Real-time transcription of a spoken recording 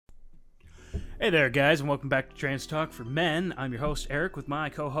Hey there, guys, and welcome back to Trans Talk for Men. I'm your host, Eric, with my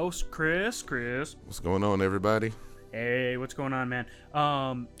co-host, Chris. What's going on, everybody? Hey, what's going on, man?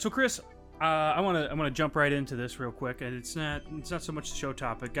 So Chris, I want to jump right into this real quick, and it's not so much the show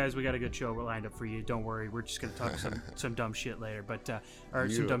topic, guys. We got a good show lined up for you. Don't worry, we're just gonna talk some dumb shit later,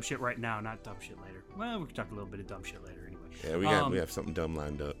 some dumb shit right now, not dumb shit later. Well, we can talk a little bit of dumb shit later anyway. Yeah, we have something dumb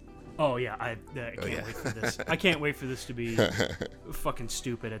lined up. Oh yeah, I can't wait for this. I can't wait for this to be fucking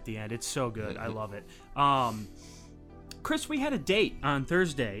stupid at the end. It's so good. I love it. Chris, we had a date on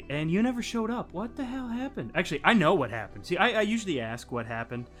Thursday, and you never showed up. What the hell happened? Actually, I know what happened. See, I usually ask what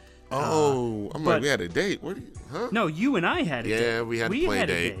happened. I'm like, we had a date. What? Huh? No, you and I had a date. Yeah, we had a play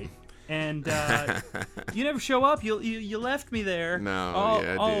date. A date. And you never show up. You left me there all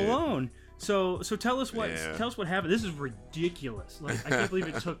alone. So tell us what happened. This is ridiculous. Like I can't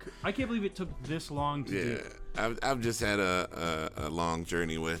believe it took this long to do. I've just had a long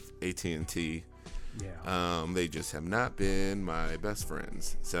journey with AT&T. Yeah. They just have not been my best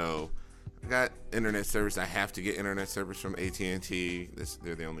friends. So I got internet service. I have to get internet service from AT&T.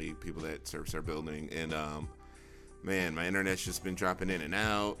 They're the only people that service our building. And man, my internet's just been dropping in and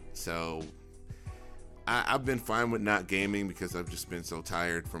out. So I've been fine with not gaming because I've just been so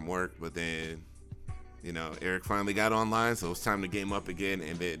tired from work. But then, Eric finally got online, so it was time to game up again,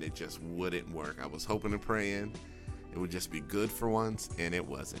 and then it just wouldn't work. I was hoping and praying it would just be good for once, and it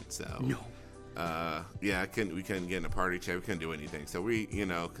wasn't. So no. We couldn't get in a party chat. We couldn't do anything. So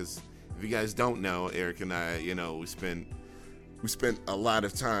because if you guys don't know, Eric and I, we spent a lot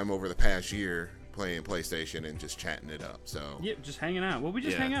of time over the past year playing PlayStation and just chatting it up. So yeah, just hanging out. Well, we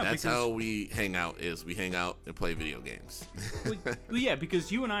just hang out. That's how we hang out. Is we hang out and play video games. well, yeah,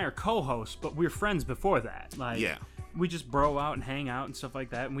 because you and I are co-hosts, but we were friends before that. Like, we just bro out and hang out and stuff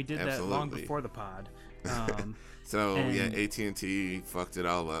like that, and we did that long before the pod. So AT&T fucked it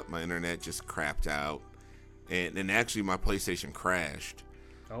all up. My internet just crapped out, and actually my PlayStation crashed.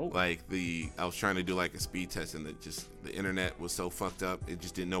 Oh. Like I was trying to do like a speed test, and the internet was so fucked up, it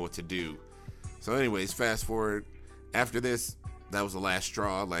just didn't know what to do. So anyways, fast forward. After this, that was the last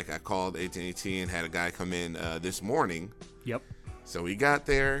straw. Like I called AT&T and had a guy come in this morning. Yep. So he got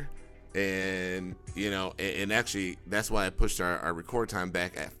there, and and actually that's why I pushed our record time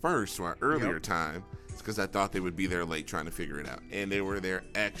back at first to our earlier time. It's because I thought they would be there late trying to figure it out, and they were there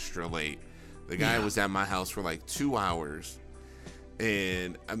extra late. The guy was at my house for like 2 hours,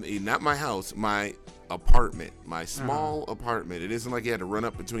 and I mean not my house, my apartment, my small apartment. It isn't like you had to run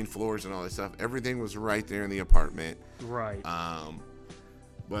up between floors and all that stuff. Everything was right there in the apartment. Right.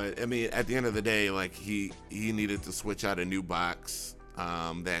 But I mean, at the end of the day, like he needed to switch out a new box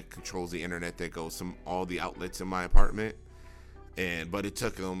that controls the internet that goes from all the outlets in my apartment. But it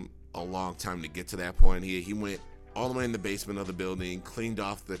took him a long time to get to that point. He went all the way in the basement of the building, cleaned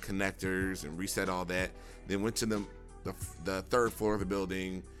off the connectors and reset all that. Then went to the third floor of the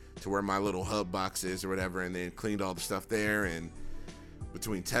building to where my little hub box is or whatever, and then cleaned all the stuff there. And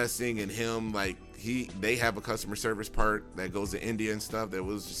between testing and him, like they have a customer service part that goes to India and stuff. That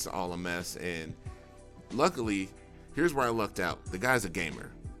was just all a mess. And luckily, here's where I lucked out. The guy's a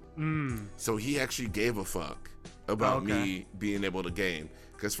gamer. So he actually gave a fuck about me being able to game.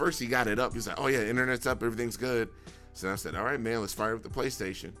 Because first he got it up. He's like, oh yeah, internet's up, everything's good. So I said, all right, man, let's fire up the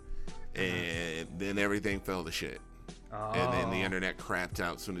PlayStation. And then everything fell to shit. And then the internet crapped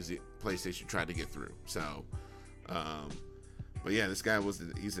out as soon as the PlayStation tried to get through. So, but yeah, this guy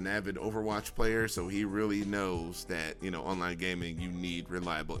he's an avid Overwatch player, so he really knows that, online gaming, you need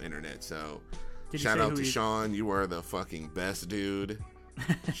reliable internet. So shout out to Sean. You are the fucking best dude.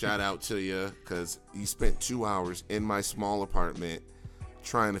 Shout out to you, because he spent 2 hours in my small apartment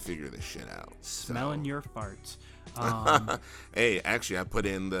trying to figure this shit out. Smelling your farts. Hey, actually, I put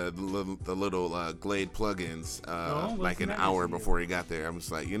in the little Glade plugins like an hour before he got there. I'm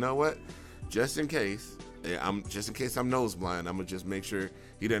just like, you know what? Just in case I'm nose blind, I'm gonna just make sure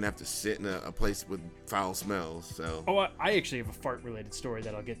he doesn't have to sit in a place with foul smells. So. Oh, I actually have a fart-related story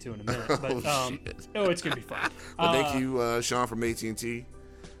that I'll get to in a minute. But it's gonna be fun. But thank you, Sean from AT&T.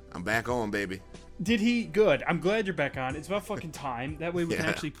 I'm back on, baby. Did he? Good. I'm glad you're back on. It's about fucking time. That way we can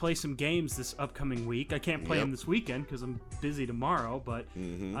actually play some games this upcoming week. I can't play them this weekend because I'm busy tomorrow, but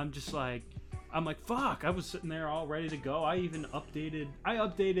I'm like, fuck. I was sitting there all ready to go. I even updated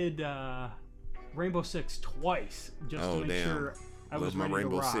Rainbow Six twice just to make sure I was ready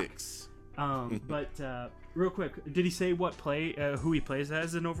Rainbow to rock. Six. But real quick, did he say who he plays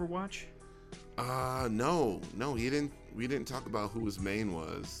as in Overwatch? No, he didn't. We didn't talk about who his main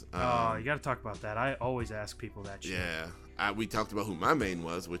was. You got to talk about that. I always ask people that shit. Yeah, we talked about who my main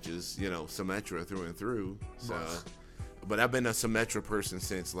was, which is Symmetra through and through. So, But I've been a Symmetra person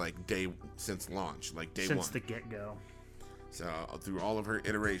since launch, like day one. Since the get-go. So through all of her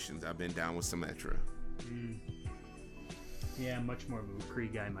iterations, I've been down with Symmetra. Yeah, I'm much more of a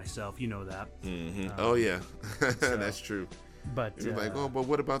McCree guy myself. You know that. Oh yeah, that's true. But you're like, oh, but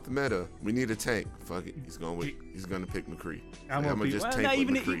what about the meta? We need a tank. Fuck it, he's gonna pick McCree. I'm gonna just tank not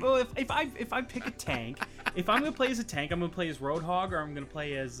even McCree. Well, if I pick a tank, if I'm gonna play as a tank, I'm gonna play as Roadhog, or I'm gonna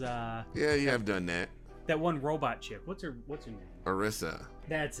play as yeah, you have done that. That one robot chick. What's her name? Orisa.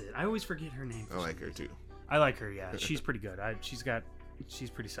 That's it. I always forget her name. I like her too. I like her. Yeah, she's pretty good. She's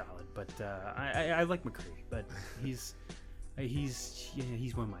pretty solid. But I like McCree. But he's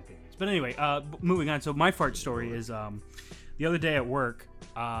one of my favorites. But anyway, moving on. So my fart story is the other day at work.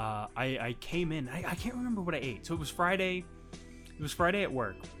 I came in. I can't remember what I ate. So it was Friday. It was Friday at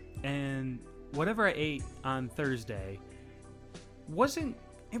work, and whatever I ate on Thursday wasn't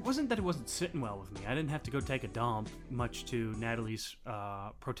that it wasn't sitting well with me. I didn't have to go take a dump, much to Natalie's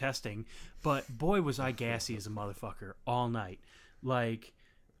protesting. But boy, was I gassy as a motherfucker all night. Like,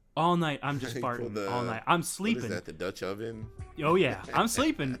 all night, I'm just farting all night. I'm sleeping. What is that, the Dutch oven? Oh, yeah. I'm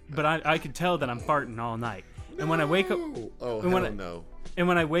sleeping, but I could tell that I'm farting all night. And when I wake up... Oh, hell no. And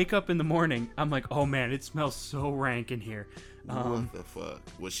when I wake up in the morning, I'm like, oh, man, it smells so rank in here. What the fuck?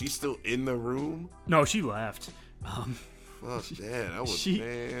 Was she still in the room? No, she left. Fuck that.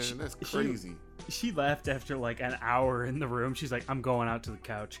 Man, that's crazy. She left after like an hour in the room. She's like, I'm going out to the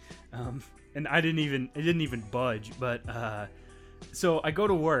couch. And it didn't even budge. But so I go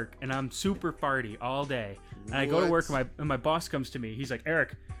to work and I'm super farty all day. And I go to work and my boss comes to me. He's like,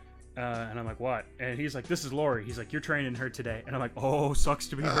 Eric. And I'm like, what? And he's like, this is Lori. He's like, you're training her today. And I'm like, oh, sucks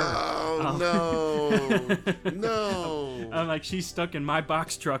to be her. Oh, no. No. I'm like, she's stuck in my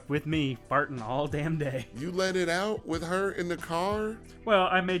box truck with me, farting all damn day. You let it out with her in the car? Well,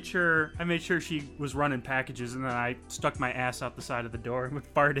 I made sure she was running packages, and then I stuck my ass out the side of the door and would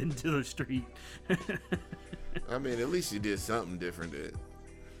fart into the street. I mean, at least you did something different to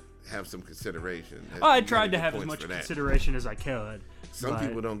have some consideration. I tried to have as much consideration as I could. Some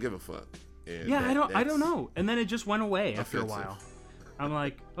people don't give a fuck. Yeah, I don't know. And then it just went away after a while. I'm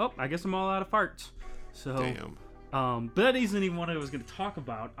like, oh, I guess I'm all out of farts. So, damn. But that isn't even what I was going to talk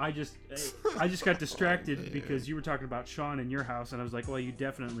about. I just got distracted because you were talking about Sean in your house, and I was like, well, you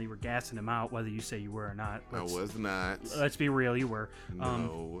definitely were gassing him out, whether you say you were or not. I was not. Let's be real, you were.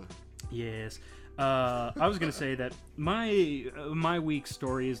 No. Yes. I was going to say that my week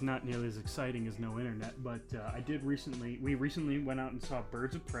story is not nearly as exciting as No Internet, but we recently went out and saw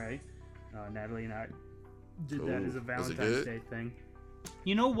Birds of Prey. Natalie and I did that as a Valentine's Day thing.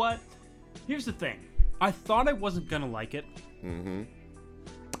 You know what? Here's the thing. I thought I wasn't going to like it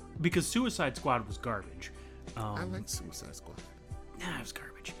because Suicide Squad was garbage. I like Suicide Squad. Nah, it was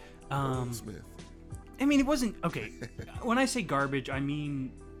garbage. Smith. I mean, it wasn't... Okay, when I say garbage, I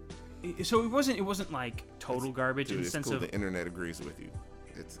mean... So it wasn't like total garbage in the sense of the internet agrees with you.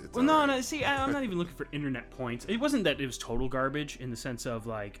 It's well, no. See, I'm not even looking for internet points. It wasn't that it was total garbage in the sense of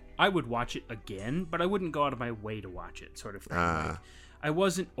like I would watch it again, but I wouldn't go out of my way to watch it, sort of thing. Like, I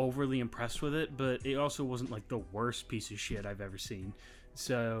wasn't overly impressed with it, but it also wasn't like the worst piece of shit I've ever seen.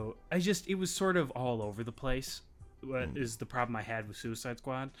 So it was sort of all over the place. What is the problem I had with Suicide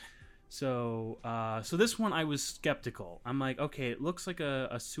Squad? So this one I was skeptical. I'm like, okay, it looks like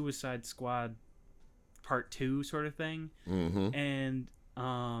a Suicide Squad Part 2 sort of thing. And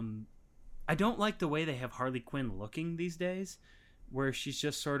I don't like the way they have Harley Quinn looking these days, where she's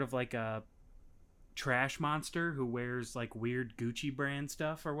just sort of like a trash monster who wears like weird Gucci brand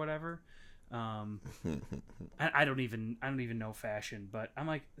stuff or whatever. I don't even know fashion, but I'm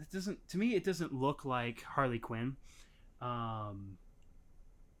like, it doesn't look like Harley Quinn.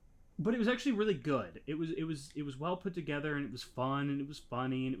 But it was actually really good. It was well put together, and it was fun, and it was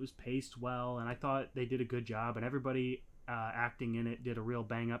funny, and it was paced well, and I thought they did a good job, and everybody acting in it did a real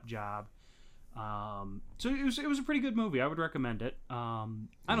bang up job. So it was a pretty good movie. I would recommend it. I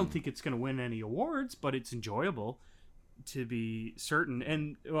don't think it's going to win any awards, but it's enjoyable, to be certain.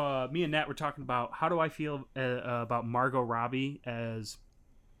 And me and Nat were talking about how do I feel about Margot Robbie as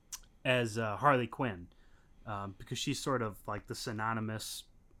Harley Quinn, because she's sort of like the synonymous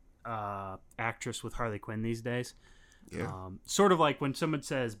actress with Harley Quinn these days. Yeah. Sort of like when someone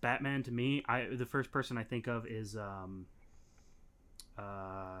says Batman to me, the first person I think of is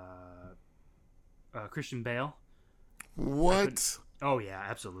Christian Bale. What? Oh yeah,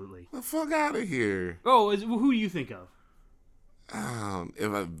 absolutely. The fuck out of here. Oh, who do you think of?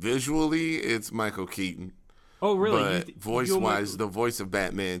 Visually, it's Michael Keaton. Oh really? But voice-wise, the voice of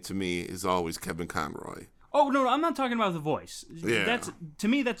Batman to me is always Kevin Conroy. Oh no, I'm not talking about the voice. Yeah. That's to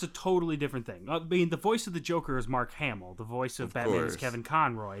me that's a totally different thing. I mean, the voice of the Joker is Mark Hamill. The voice of Batman course. is Kevin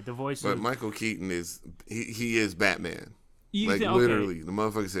Conroy. The voice But of Michael Keaton is he is Batman. you Like think- literally, the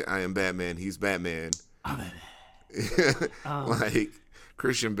motherfucker said, "I am Batman." He's Batman. Like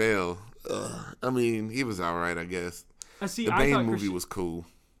Christian Bale. I mean, he was all right, I guess. See, The I Bane thought movie was cool.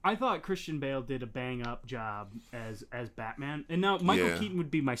 I thought Christian Bale did a bang up job as Batman, and now Michael Yeah. Keaton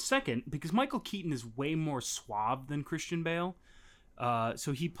would be my second because Michael Keaton is way more suave than Christian Bale.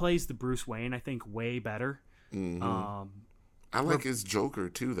 So he plays the Bruce Wayne, I think, way better. I like his Joker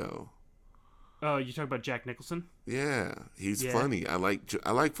too, though. Oh, you talk about Jack Nicholson? Yeah, he's Yeah. funny. I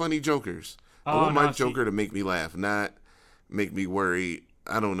like funny Jokers. I Oh, want my no, see- Joker to make me laugh, not make me worry.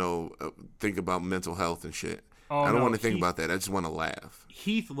 I don't know, think about mental health and shit. Oh, I don't no, want to think Heath- about that. I just want to laugh.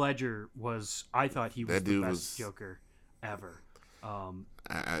 Heath Ledger was. I thought he was That the dude best was- Joker ever.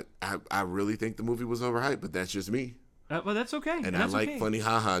 I really think the movie was overhyped, but that's just me. Well, that's okay. And I that's like okay. funny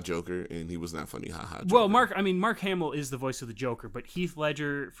haha Joker, and he was not funny haha Joker. Well, Mark Hamill is the voice of the Joker, but Heath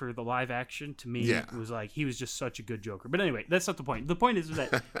Ledger for the live action to me Yeah. was like he was just such a good Joker. But anyway, that's not the point. The point is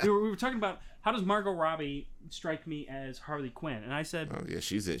that we were talking about how does Margot Robbie strike me as Harley Quinn, and I said, Oh yeah,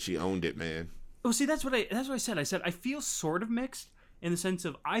 she's it. She owned it, man. oh, see, that's what I said. I said I feel sort of mixed in the sense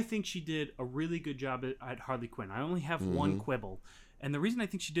of I think she did a really good job at Harley Quinn. I only have one quibble. And the reason I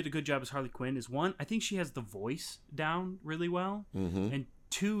think she did a good job as Harley Quinn is one, I think she has the voice down really well, and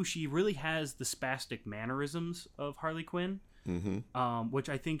two, she really has the spastic mannerisms of Harley Quinn, which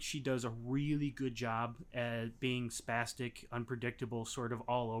I think she does a really good job at being spastic, unpredictable, sort of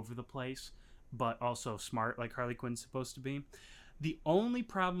all over the place, but also smart like Harley Quinn's supposed to be. The only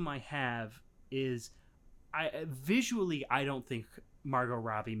problem I have is visually I don't think Margot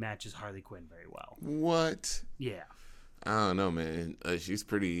Robbie matches Harley Quinn very well. What? Yeah. I don't know, man. She's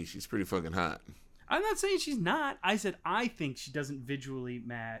pretty fucking hot. I'm not saying she's not. I said I think she doesn't visually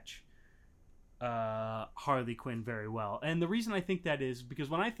match Harley Quinn very well. And the reason I think that is because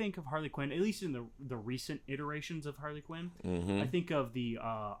when I think of Harley Quinn, at least in the recent iterations of Harley Quinn, I think of the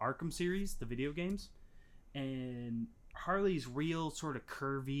Arkham series, the video games, and Harley's real sort of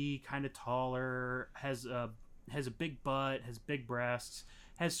curvy, kind of taller, has a big butt, has big breasts,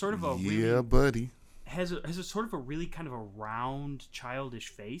 has sort of a really, buddy. has a sort of a really kind of a round, childish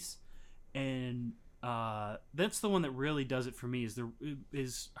face, and that's the one that really does it for me.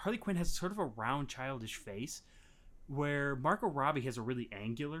 Is Harley Quinn has sort of a round, childish face, where Margot Robbie has a really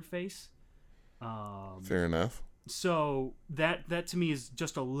angular face. Fair enough. So that to me is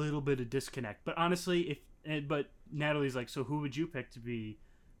just a little bit of disconnect. But honestly, but Natalie's like, so who would you pick to be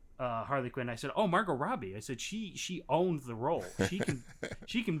Harley Quinn? I said, oh, Margot Robbie. I said she owned the role.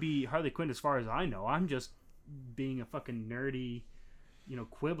 She can be Harley Quinn as far as I know. I'm just being a fucking nerdy,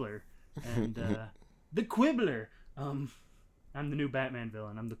 quibbler, and the Quibbler. I'm the new Batman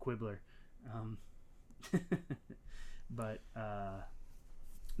villain. I'm the Quibbler. But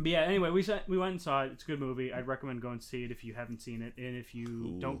yeah. Anyway, we went and saw it. It's a good movie. I'd recommend going to see it if you haven't seen it, and if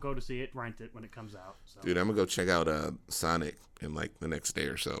you don't go to see it, rent it when it comes out. So. Dude, I'm gonna go check out Sonic in like the next day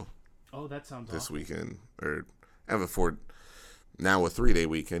or so. Oh, that sounds this awful. weekend, or I have a 3-day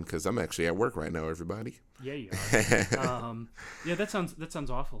weekend because I'm actually at work right now. Everybody. Yeah, you are. Yeah, that sounds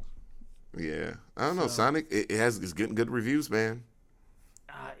awful. Yeah, I don't know. Sonic, it's getting good reviews, man.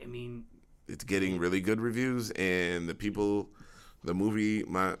 I mean, it's getting really good reviews, and the movie,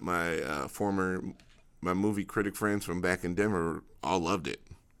 my movie critic friends from back in Denver all loved it.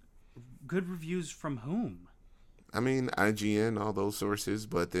 Good reviews from whom? I mean, IGN, all those sources,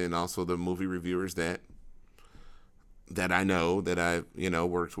 but then also the movie reviewers that I know that I've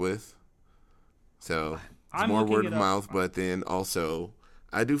worked with. So it's more word of mouth, but then also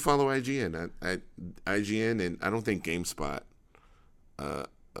I do follow IGN. IGN, and I don't think GameSpot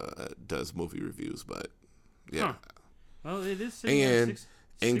does movie reviews, but yeah. Huh. Well, it is sitting and at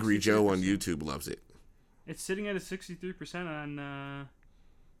Angry Joe on 63%. YouTube loves it. It's sitting at a 63%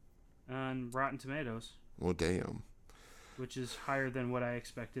 on Rotten Tomatoes. Well, damn. Which is higher than what I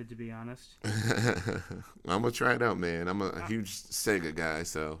expected, to be honest. I'm gonna try it out, man. I'm a huge Sega guy,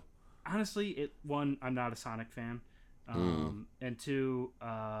 so. Honestly, one, I'm not a Sonic fan, and two,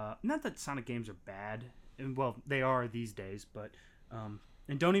 not that Sonic games are bad, and well, they are these days, but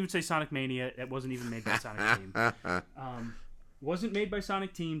and don't even say Sonic Mania. It wasn't even made by Sonic Team. Wasn't made by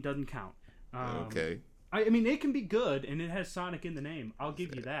Sonic Team. Doesn't count. Okay. I mean, it can be good, and it has Sonic in the name. I'll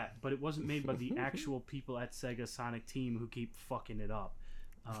give you that. But it wasn't made by the actual people at Sega Sonic Team who keep fucking it up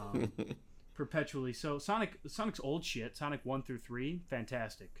perpetually. So Sonic's old shit, Sonic 1 through 3,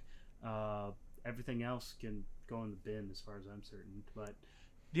 fantastic. Everything else can go in the bin as far as I'm certain. But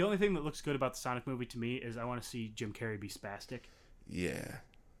The only thing that looks good about the Sonic movie to me is I want to see Jim Carrey be spastic. Yeah,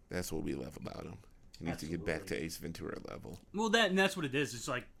 that's what we love about him. He needs to get back to Ace Ventura level. Well, that's what it is. It's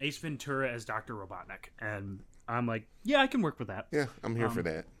like Ace Ventura as Dr. Robotnik. And I'm like, yeah, I can work with that. Yeah, I'm here for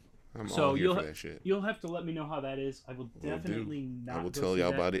that. I'm so all here for that shit. You'll have to let me know how that is. I will definitely not. I will tell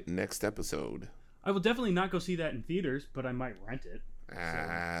y'all about it next episode. I will definitely not go see that in theaters, but I might rent it.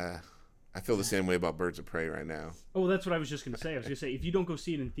 I feel the same way about Birds of Prey right now. Oh, that's what I was just going to say. I was going to say, if you don't go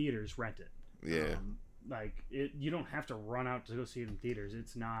see it in theaters, rent it. Yeah. You don't have to run out to go see it in theaters.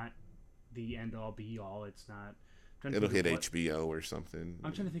 It's not the end-all, be-all. It's not... It'll hit HBO or something.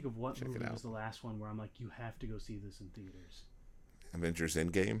 I'm trying to think of what movie was the last one where I'm like, you have to go see this in theaters. Avengers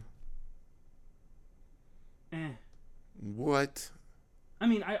Endgame? What? I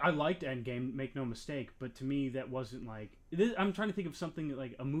mean, I liked Endgame, make no mistake, but to me that wasn't like... I'm trying to think of something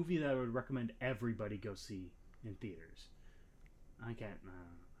like a movie that I would recommend everybody go see in theaters. I don't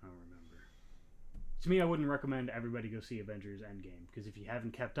remember. To me, I wouldn't recommend everybody go see Avengers Endgame, because if you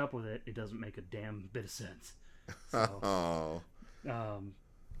haven't kept up with it, it doesn't make a damn bit of sense. So,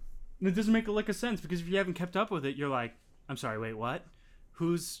 it doesn't make a lick of sense, because if you haven't kept up with it, you're like, I'm sorry, wait, what?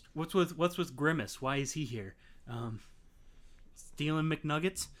 What's with Grimace? Why is he here? Stealing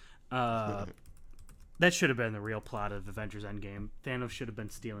McNuggets? That should have been the real plot of Avengers Endgame. Thanos should have been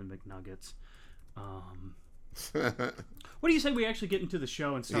stealing McNuggets. What do you say we actually get into the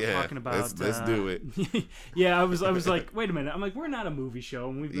show and start talking about? Let's do it. Yeah, I was like, wait a minute. I'm like, we're not a movie show,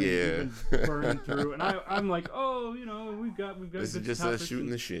 and we've been burning through. And I'm like, oh, we've got. This is just us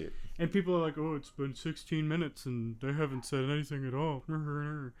shooting the shit. And people are like, oh, it's been 16 minutes, and they haven't said anything at all.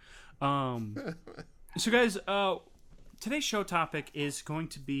 So guys, today's show topic is going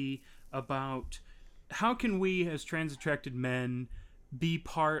to be about how can we, as trans-attracted men, be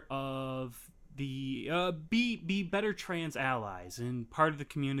part of the be better trans allies and part of the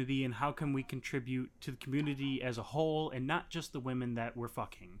community, and how can we contribute to the community as a whole and not just the women that we're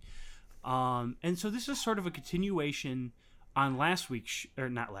fucking. And so this is sort of a continuation on last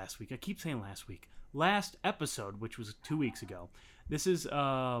episode, which was 2 weeks ago. This is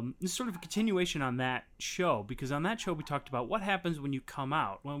sort of a continuation on that show, because on that show we talked about what happens when you come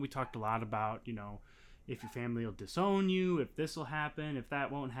out. Well, we talked a lot about, if your family will disown you, if this will happen, if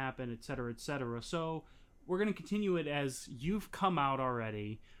that won't happen, etc., etc. So we're going to continue it as you've come out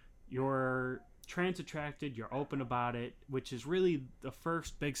already. You're trans-attracted, you're open about it, which is really the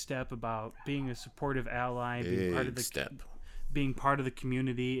first big step about being a supportive ally, being part of the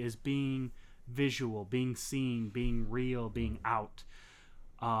community, is being visual, being seen, being real, being out.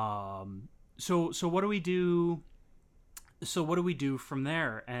 So what do we do? So what do we do from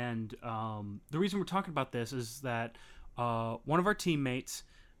there? And the reason we're talking about this is that one of our teammates,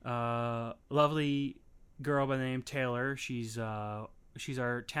 lovely girl by the name Taylor, she's our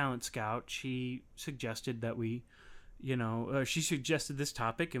talent scout. She suggested that she suggested this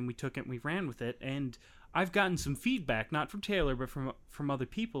topic, and we took it and we ran with it. And I've gotten some feedback, not from Taylor, but from other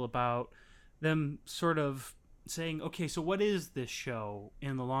people, about them sort of saying, okay, so what is this show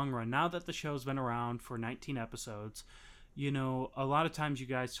in the long run? Now that the show's been around for 19 episodes, a lot of times you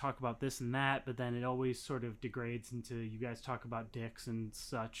guys talk about this and that, but then it always sort of degrades into you guys talk about dicks and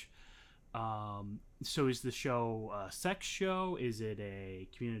such. So is the show a sex show? Is it a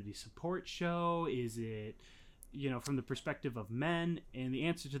community support show? Is it, from the perspective of men? And the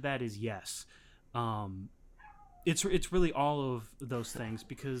answer to that is yes. It's really all of those things,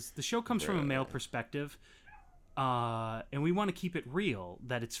 because the show comes from a male perspective, and we want to keep it real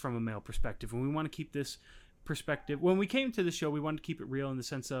that it's from a male perspective, and we want to keep this perspective. When we came to the show, we wanted to keep it real in the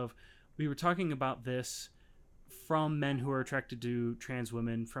sense of we were talking about this from men who are attracted to trans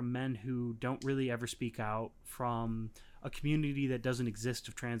women, from men who don't really ever speak out, from a community that doesn't exist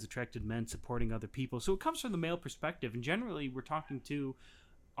of trans attracted men supporting other people. So it comes from the male perspective, and generally we're talking to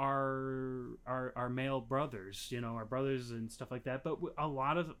our male brothers, our brothers and stuff like that. But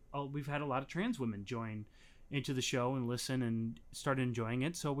we've had a lot of trans women join into the show and listen and start enjoying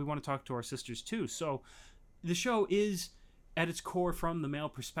it. So we want to talk to our sisters too. So the show is at its core from the male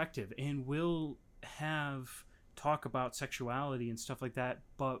perspective, and we'll have talk about sexuality and stuff like that,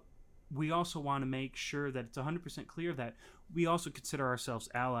 but we also want to make sure that it's 100% clear that we also consider ourselves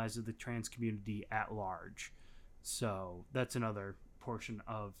allies of the trans community at large. So that's another portion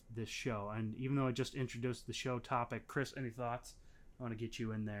of this show. And even though I just introduced the show topic, Chris, any thoughts? I want to get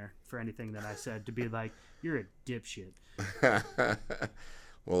you in there for anything that I said to be like, you're a dipshit.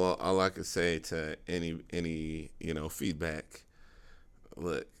 Well, all I could say to any feedback,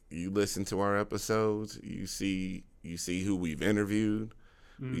 look, you listen to our episodes, you see who we've interviewed.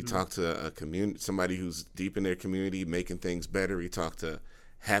 Mm-hmm. We talk to a community, somebody who's deep in their community, making things better. We talk to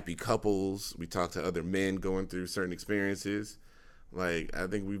happy couples. We talk to other men going through certain experiences. Like, I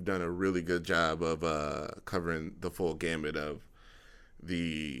think we've done a really good job of covering the full gamut of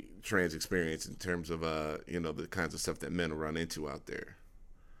the trans experience in terms of the kinds of stuff that men will run into out there.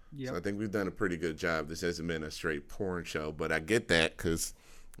 Yep. So I think we've done a pretty good job. This hasn't been a straight porn show, but I get that because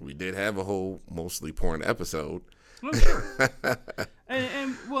we did have a whole mostly porn episode. Well, sure.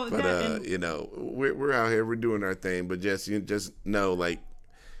 and we're out here, we're doing our thing, but just know, like,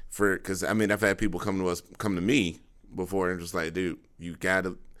 because I mean, I've had people come to me before and just like, dude, you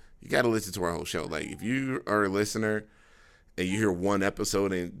gotta listen to our whole show. Like, if you are a listener and you hear one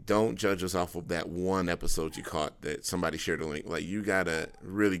episode, and don't judge us off of that one episode you caught that somebody shared a link. Like, you gotta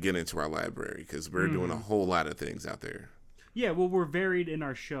really get into our library because we're doing a whole lot of things out there. Yeah, well, we're varied in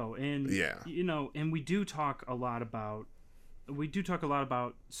our show, and yeah, and we do talk a lot about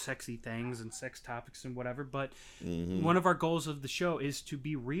sexy things and sex topics and whatever. But one of our goals of the show is to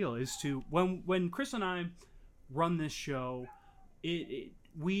be real. Is to when Chris and I run this show,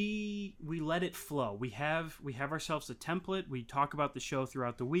 we let it flow. We have ourselves a template. We talk about the show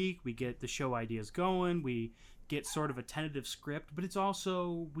throughout the week. We get the show ideas going. We get sort of a tentative script, but it's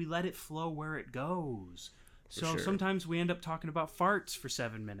also we let it flow where it goes. So sometimes we end up talking about farts for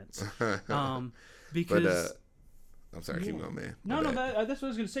 7 minutes. Because I'm sorry, keep going, man. No, that's what I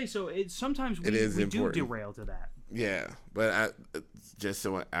was going to say. So sometimes we do derail to that. Yeah, but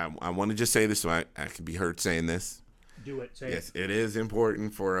I want to just say this so I can be heard saying this. Do it. Say yes, it is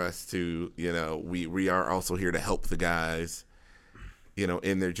important for us to, we are also here to help the guys,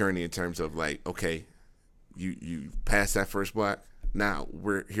 in their journey in terms of like, okay, you passed that first block. Now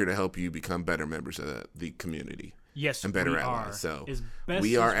we're here to help you become better members of the community. Yes, and better allies. So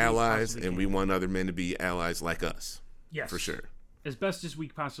we are allies, and we want other men to be allies like us. Yes, for sure. As best as we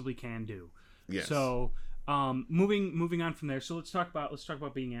possibly can do. Yes. So, moving on from there. So let's talk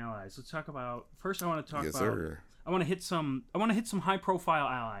about being allies. Let's talk about first. I want to talk about. Sir. I want to hit some high profile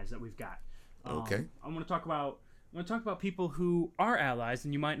allies that we've got. Okay. I want to talk about people who are allies,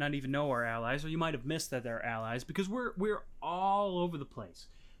 and you might not even know are allies, or you might have missed that they're allies, because we're all over the place.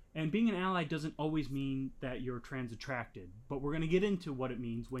 And being an ally doesn't always mean that you're trans attracted, but we're going to get into what it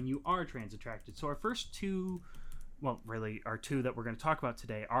means when you are trans attracted. So our first two, well, really our two that we're going to talk about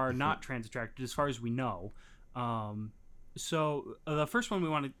today are not trans attracted as far as we know. So the first one we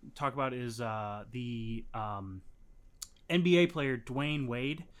want to talk about is the NBA player Dwayne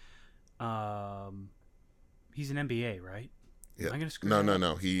Wade. He's an NBA, right? Yeah. Am I gonna screw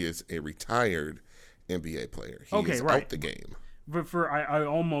No. He is a retired NBA player. He is out the game. I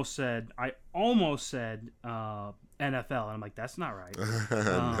almost said NFL, and I'm like, that's not right.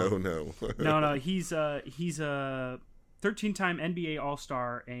 No. He's a 13-time NBA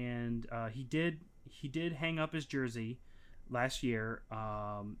All-Star, and he did hang up his jersey last year,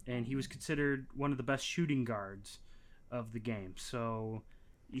 and he was considered one of the best shooting guards of the game. So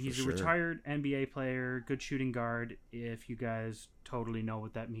he's a retired NBA player, good shooting guard. If you guys totally know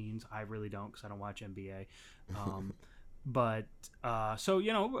what that means, I really don't, because I don't watch NBA. But so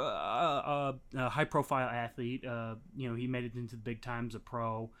a high-profile athlete. He made it into the big time as a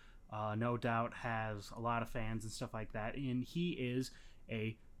pro. No doubt has a lot of fans and stuff like that. And he is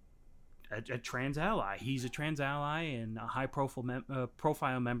a trans ally. He's a trans ally and a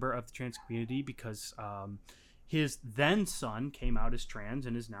high-profile member of the trans community because his then son came out as trans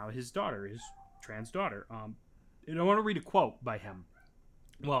and is now his trans daughter. And I want to read a quote by him.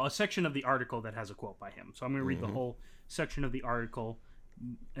 Well, a section of the article that has a quote by him. So I'm going to read the whole section of the article.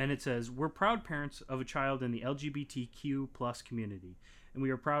 And it says, "We're proud parents of a child in the LGBTQ plus community, and we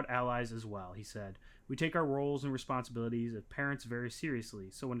are proud allies as well," he said. "We take our roles and responsibilities as parents very seriously.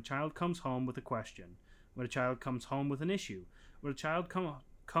 So when a child comes home with a question, when a child comes home with an issue, when a child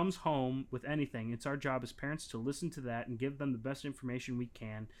comes home with anything, it's our job as parents to listen to that and give them the best information we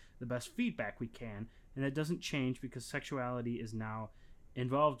can, the best feedback we can, and that doesn't change because sexuality is now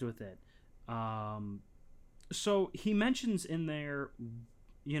involved with it." So he mentions in there,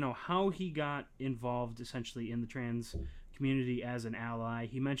 how he got involved essentially in the trans community as an ally.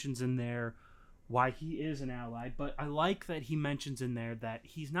 He mentions in there why he is an ally, but I like that he mentions in there that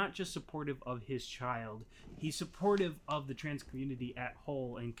he's not just supportive of his child, he's supportive of the trans community at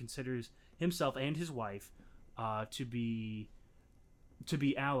whole and considers himself and his wife to be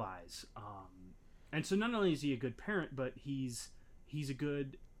allies. And so not only is he a good parent, but he's a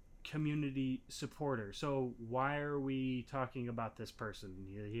good community supporter. So why are we talking about this person?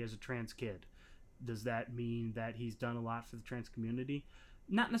 He has a trans kid. Does that mean that he's done a lot for the trans community?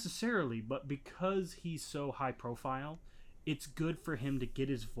 Not necessarily, but because he's so high profile, it's good for him to get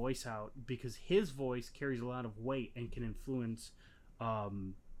his voice out because his voice carries a lot of weight and can influence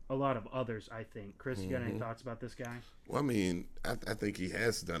a lot of others. I think. Chris, you got any thoughts about this guy? Well, I mean, I think he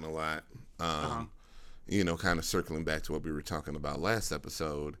has done a lot. Kind of circling back to what we were talking about last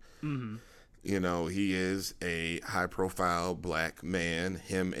episode. Mm-hmm. He is a high-profile black man.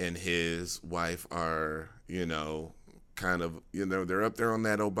 Him and his wife are, kind of, they're up there on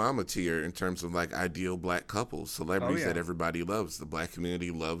that Obama tier in terms of like ideal black couples, celebrities that everybody loves. The black community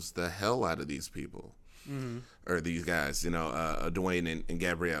loves the hell out of these people, or these guys, Dwayne and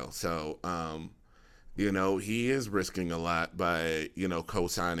Gabrielle. So, he is risking a lot by,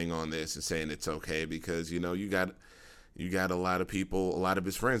 co-signing on this and saying it's okay because, you got a lot of people, a lot of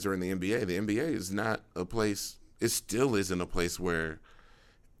his friends are in the NBA. The NBA is not a place, it still isn't a place where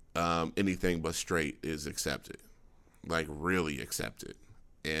anything but straight is accepted, like really accepted.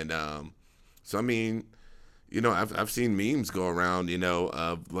 And so, I mean, I've seen memes go around,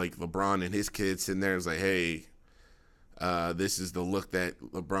 of like LeBron and his kids sitting there. It's like, hey, this is the look that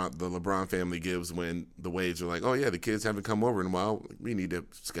the LeBron family gives when the Wades are like, oh, yeah, the kids haven't come over in a while. We need to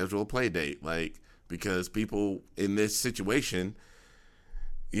schedule a play date. Like, because people in this situation,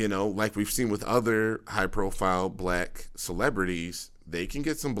 like we've seen with other high-profile black celebrities, they can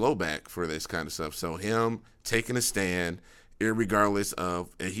get some blowback for this kind of stuff. So him taking a stand, irregardless of,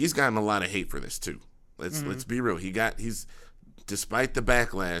 and he's gotten a lot of hate for this too. Let's be real. He's despite the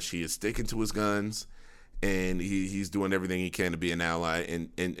backlash, he is sticking to his guns, and he's doing everything he can to be an ally and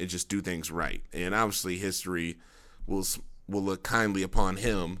just do things right. And obviously, history will look kindly upon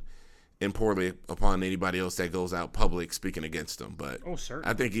him and poorly upon anybody else that goes out public speaking against him. But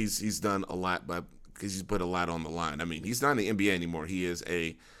I think he's done a lot because he's put a lot on the line. I mean, he's not in the NBA anymore. He is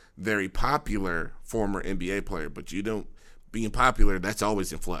a very popular former NBA player, but being popular, that's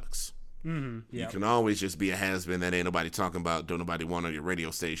always in flux. Mm-hmm. Yep. You can always just be a has-been that ain't nobody talking about, don't nobody want on your radio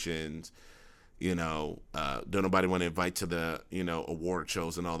stations, don't nobody want to invite to the, award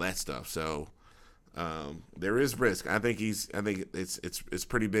shows and all that stuff. So there is risk. I think it's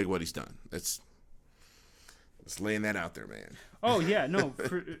pretty big what he's done. It's laying that out there, man. Oh yeah, no,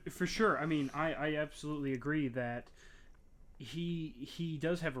 for sure. I mean, I absolutely agree that he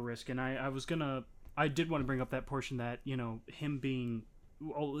does have a risk, and I did want to bring up that portion that him being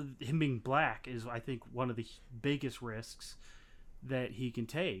black is, I think, one of the biggest risks that he can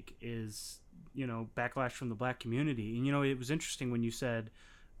take is backlash from the black community. And it was interesting when you said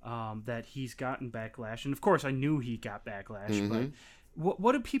that he's gotten backlash, and of course I knew he got backlash, but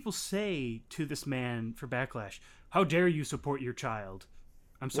what do people say to this man for backlash? How dare you support your child?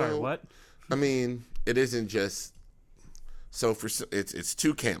 I'm sorry, what? I mean, it isn't just so it's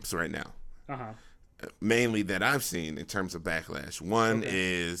two camps right now. Mainly that I've seen in terms of backlash. One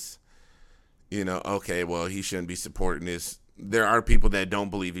is, okay, well, he shouldn't be supporting this. There are people that don't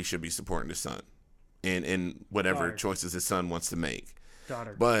believe he should be supporting his son in whatever choices his son wants to make.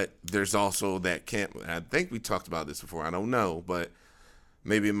 But there's also that camp. I think we talked about this before. I don't know, but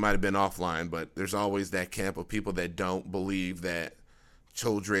maybe it might have been offline. But there's always that camp of people that don't believe that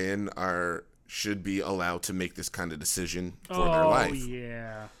children should be allowed to make this kind of decision for their life.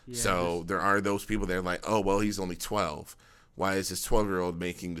 Yeah. So there are those people that are like, oh, well, he's only 12. Why is this 12-year-old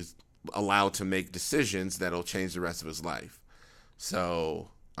allowed to make decisions that'll change the rest of his life? So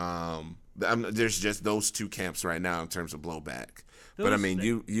there's just those two camps right now in terms of blowback. But I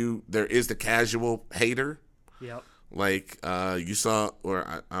mean, there is the casual hater. Yep. Like you saw, or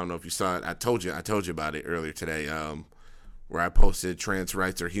I don't know if you saw it. I told you about it earlier today. Where I posted trans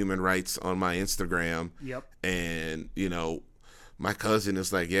rights or human rights on my Instagram. Yep. And, my cousin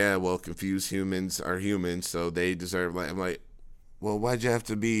is like, yeah, well, confused humans are humans, so they deserve, I'm like, well, why'd you have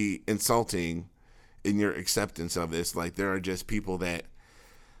to be insulting in your acceptance of this? Like, there are just people that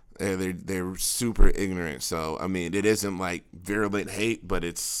they're super ignorant. So, I mean, it isn't like virulent hate, but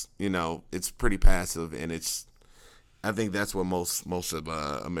it's, it's pretty passive, and I think that's what most of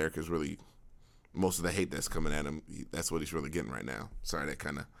America's really, most of the hate that's coming at him, that's what he's really getting right now. Sorry, that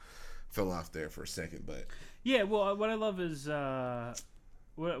kind of fell off there for a second, but yeah. Well, what I love is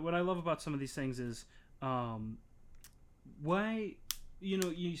what I love about some of these things is why you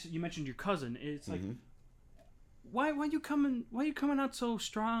mentioned your cousin. It's like why you coming out so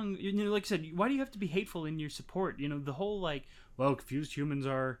strong? Like I said, why do you have to be hateful in your support? The whole like, well, confused humans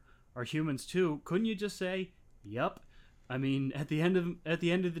are humans too. Couldn't you just say, yep? I mean, at the end of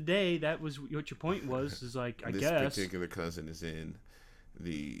the day, that was what your point was. Is like, I guess this particular cousin is in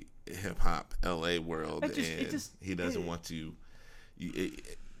the hip hop LA world, and he doesn't want to.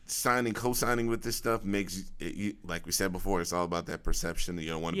 Co-signing with this stuff makes you, like we said before, it's all about that perception. You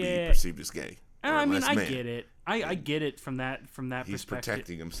don't want to be perceived as gay. And or I mean, less I man. get it. I get it from that He's perspective.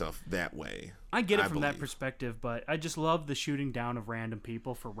 protecting himself that way. I get it from that believe. perspective, but I just love the shooting down of random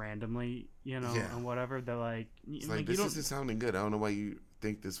people for randomly, Yeah. and whatever. They're like, It's like like, you this don't. isn't sounding good. I don't know why you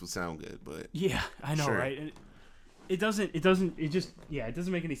think this would sound good, but Yeah, I know, Sure. right? It doesn't. It doesn't. It just. Yeah, it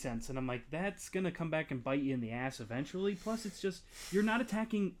doesn't make any sense. And I'm like, that's gonna come back and bite you in the ass eventually. Plus, it's just you're not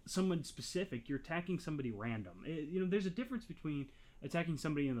attacking someone specific. You're attacking somebody random. There's a difference between attacking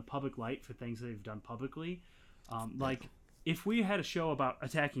somebody in the public light for things they've done publicly. Like, if we had a show about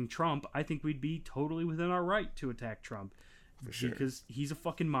attacking Trump, I think we'd be totally within our right to attack Trump. For sure. Because he's a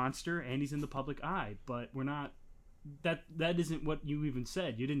fucking monster and he's in the public eye. But we're not. That isn't what you even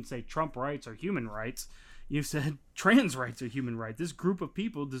said. You didn't say Trump rights are human rights. You said trans rights are human rights. This group of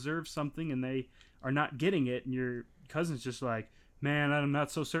people deserves something and they are not getting it. And your cousin's just like, man, I'm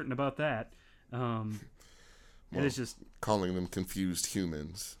not so certain about that. And it's just calling them confused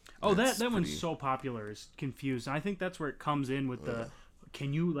humans. Oh, That's that one's pretty- so popular. Is confused. And I think that's where it comes in with the,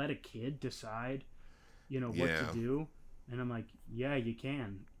 can you let a kid decide, what Yeah. to do? And I'm like, yeah, you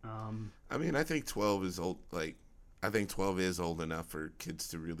can. I mean, I think 12 is old. Like, I think 12 is old enough for kids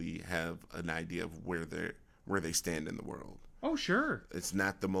to really have an idea of where they stand in the world. Oh, sure. It's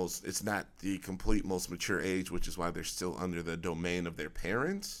not the complete most mature age, which is why they're still under the domain of their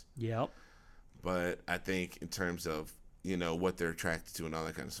parents. Yep. But I think in terms of what they're attracted to and all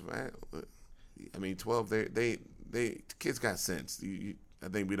that kind of stuff, I mean 12, they kids got sense. I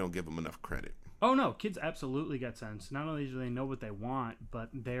think we don't give them enough credit. Oh no, kids absolutely got sense. Not only do they know what they want, but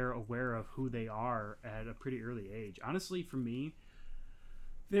they're aware of who they are at a pretty early age. Honestly, for me,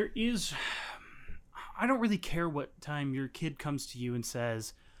 I don't really care what time your kid comes to you and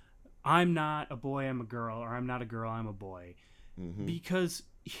says, I'm not a boy, I'm a girl, or I'm not a girl, I'm a boy. Mm-hmm. Because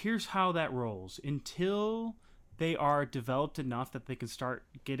here's how that rolls. Until they are developed enough that they can start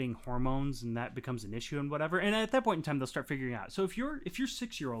getting hormones and that becomes an issue and whatever. And at that point in time, they'll start figuring out. So if your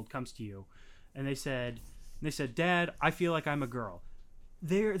 6-year-old comes to you and they said, Dad, I feel like I'm a girl.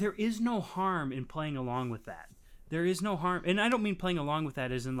 There is no harm in playing along with that. There is no harm. And I don't mean playing along with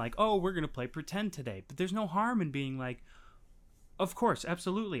that as in like, oh, we're going to play pretend today. But there's no harm in being like, of course,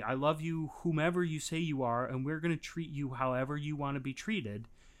 absolutely. I love you, whomever you say you are, and we're going to treat you however you want to be treated.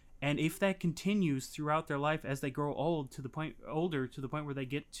 And if that continues throughout their life as they grow older to the point where they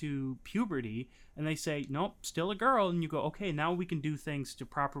get to puberty and they say, nope, still a girl, and you go, okay, now we can do things to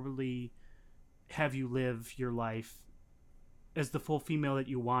properly have you live your life as the full female that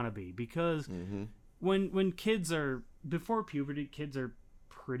you want to be. Because when kids are before puberty, kids are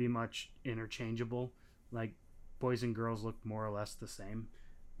pretty much interchangeable. Like, boys and girls look more or less the same.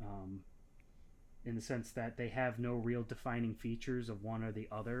 In the sense that they have no real defining features of one or the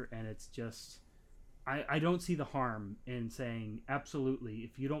other, and it's just I don't see the harm in saying absolutely,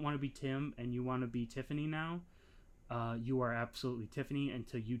 if you don't want to be Tim and you want to be Tiffany now, you are absolutely Tiffany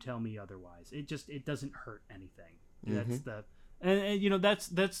until you tell me otherwise. It doesn't hurt anything.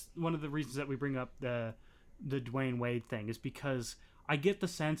 That's one of the reasons that we bring up the Dwayne Wade thing, is because I get the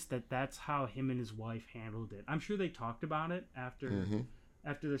sense that that's how him and his wife handled it. I'm sure they talked about it after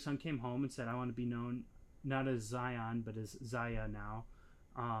their son came home and said, I want to be known not as Zion, but as Zaya now.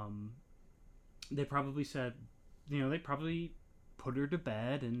 They probably said, they probably put her to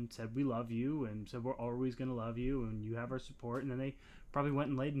bed and said, we love you, and said, we're always going to love you, and you have our support. And then they probably went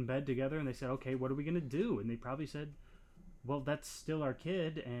and laid in bed together, and they said, okay, what are we going to do? And they probably said, well, that's still our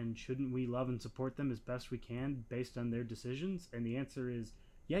kid, and shouldn't we love and support them as best we can based on their decisions? And the answer is,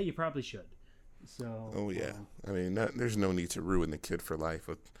 yeah, you probably should. So. Oh yeah, I mean, there's no need to ruin the kid for life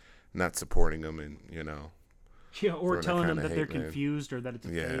with not supporting them, and Yeah, or telling them that they're hate, man. confused, or that it's a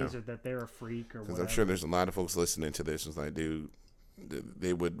phase, or that they're a freak, or Because whatever. I'm sure there's a lot of folks listening to this. It's like, dude,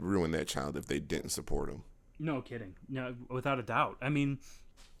 they would ruin that child if they didn't support him. No kidding. No, without a doubt. I mean,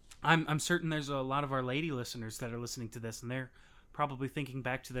 I'm certain there's a lot of our lady listeners that are listening to this, and they're probably thinking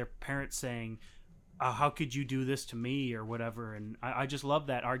back to their parents saying, how could you do this to me, or whatever. And I just love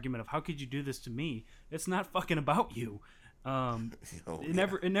that argument of, how could you do this to me? It's not fucking about you. It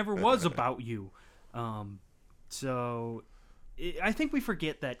never was about you. So I think we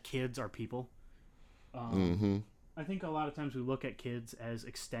forget that kids are people. I think a lot of times we look at kids as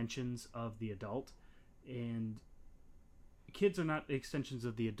extensions of the adult, and kids are not extensions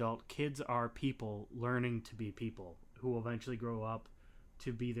of the adult. Kids are people learning to be people who will eventually grow up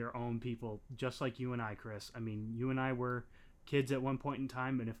to be their own people, just like you and I, Chris. I mean, you and I were kids at one point in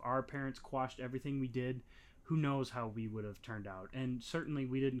time, and if our parents quashed everything we did, who knows how we would have turned out. And certainly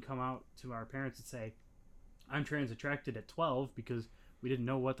we didn't come out to our parents and say, I'm trans attracted at 12, because we didn't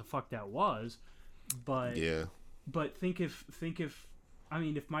know what the fuck that was. But yeah. But think if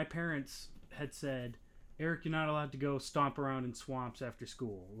my parents had said, Eric, you're not allowed to go stomp around in swamps after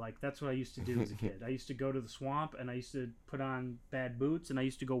school. Like, that's what I used to do as a kid. I used to go to the swamp, and I used to put on bad boots, and I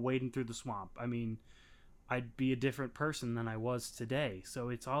used to go wading through the swamp. I mean, I'd be a different person than I was today. So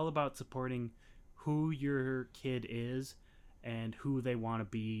it's all about supporting who your kid is and who they want to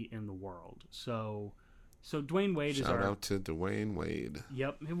be in the world. So Dwayne Wade is our... Shout out to Dwayne Wade.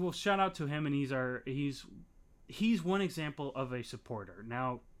 Yep. Well, shout out to him, and he's one example of a supporter.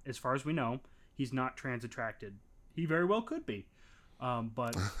 Now, as far as we know, he's not trans attracted. He very well could be.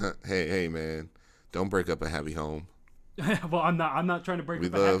 But hey, man, don't break up a happy home. Well, I'm not trying to break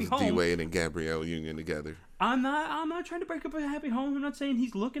up a happy home. We love D Wade and Gabrielle Union together. I'm not trying to break up a happy home. I'm not saying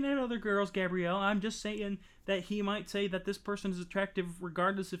he's looking at other girls, Gabrielle. I'm just saying that he might say that this person is attractive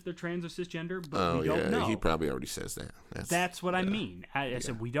regardless if they're trans or cisgender, but we don't know. He probably already says that. That's what I mean. I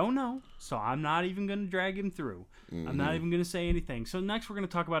said we don't know, so I'm not even going to drag him through. Mm-hmm. I'm not even going to say anything. So next we're going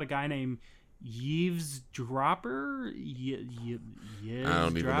to talk about a guy named Yves Dropper. I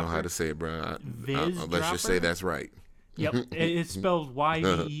don't even know how to say it, bro. Let's just say that's right. Yep, it's spelled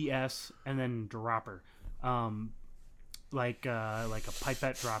Yves and then Dropper, like a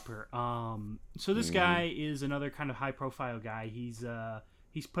pipette dropper. So this guy is another kind of high profile guy. He's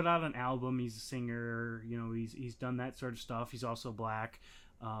put out an album. He's a singer. You know, he's done that sort of stuff. He's also black,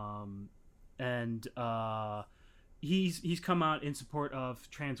 and he's come out in support of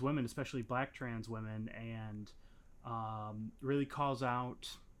trans women, especially black trans women, and really calls out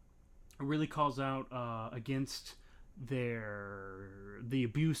against the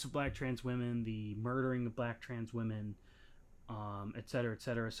abuse of black trans women, the murdering of black trans women, et cetera, et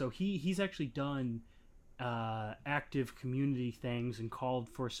cetera. So he's actually done active community things and called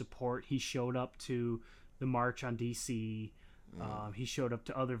for support. He showed up to the march on DC. He showed up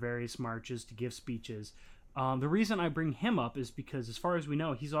to other various marches to give speeches. The reason I bring him up is because, as far as we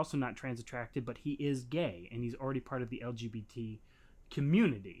know, he's also not trans attracted, but he is gay, and he's already part of the LGBT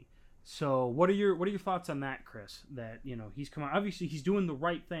community. So what are your thoughts on that, Chris? That, you know, he's come out, obviously he's doing the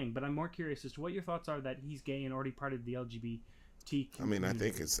right thing, but I'm more curious as to what your thoughts are that he's gay and already part of the LGBT community. I mean, I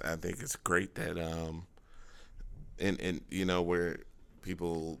think it's great that and you know, where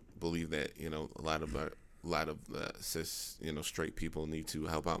people believe that, you know, a lot of cis, you know, straight people need to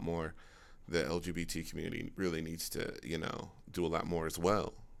help out more. The LGBT community really needs to, you know, do a lot more as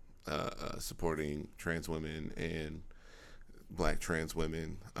well, supporting trans women and black trans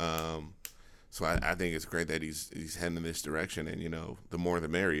women. So I think it's great that he's heading in this direction, and, you know, the more the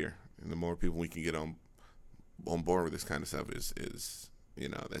merrier, and the more people we can get on board with this kind of stuff is you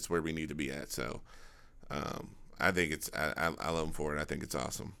know, that's where we need to be at. So I think I love him for it. I think it's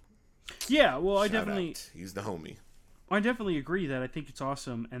awesome. Yeah, well, He's the homie. I definitely agree that I think it's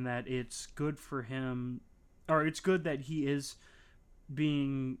awesome, and that it's good for him, or it's good that he is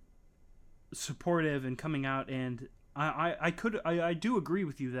being supportive and coming out. And I do agree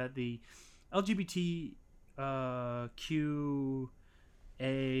with you that the LGBTQAR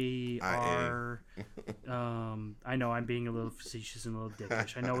I know I'm being a little facetious and a little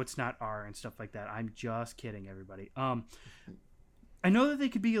dickish. I know it's not R and stuff like that. I'm just kidding, everybody. I know that they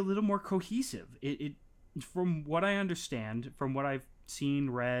could be a little more cohesive. It from what I understand, from what I've seen,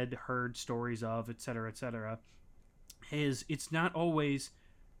 read, heard stories of, et cetera, is it's not always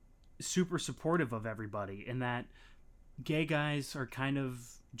super supportive of everybody, and that gay guys are kind of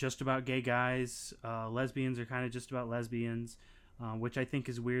just about gay guys, lesbians are kind of just about lesbians, which I think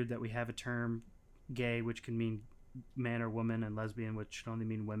is weird that we have a term gay, which can mean man or woman, and lesbian, which can only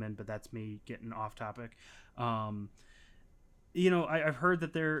mean women, but that's me getting off topic. You know, I've heard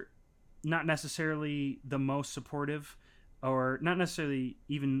that they're not necessarily the most supportive, or not necessarily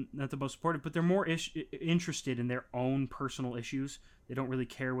even not the most supportive, but they're more interested in their own personal issues. They don't really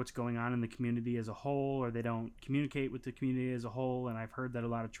care what's going on in the community as a whole, or they don't communicate with the community as a whole. And I've heard that a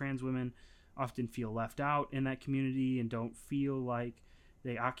lot of trans women often feel left out in that community and don't feel like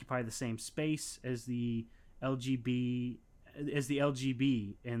they occupy the same space as the LGB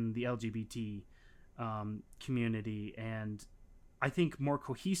in the LGBT community. And I think more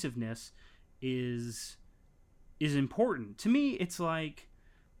cohesiveness is important. To me, it's like,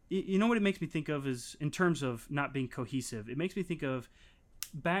 you know what it makes me think of is, in terms of not being cohesive, it makes me think of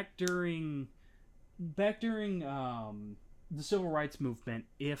back during the civil rights movement,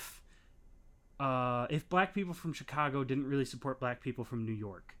 if black people from Chicago didn't really support black people from New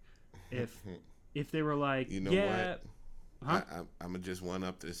York, if they were like, you know, yeah, what? I'm gonna just one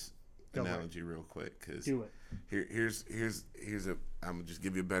up this analogy real quick, because do it. Here's I'm gonna just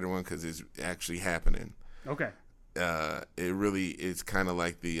give you a better one because it's actually happening. Okay. It's kind of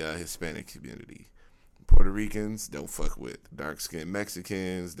like the Hispanic community. Puerto Ricans, don't fuck with dark-skinned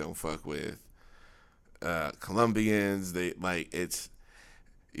Mexicans, don't fuck with Colombians. They like it's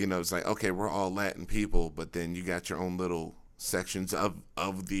it's like, okay, we're all Latin people, but then you got your own little sections of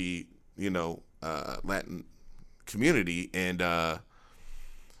the Latin community, and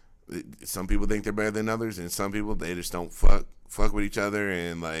some people think they're better than others, and some people they just don't fuck with each other,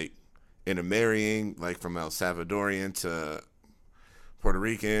 and like intermarrying, like from El Salvadorian to Puerto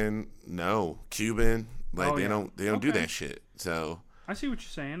Rican, no, Cuban, like they don't do that shit. So I see what you're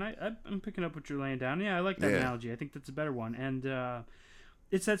saying. I'm picking up what you're laying down. Yeah, I like that analogy. I think that's a better one. And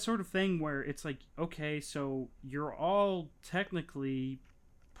it's that sort of thing where it's like, okay, so you're all technically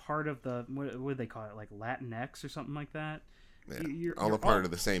part of the what do they call it, like Latinx or something like that. Yeah. You're all a part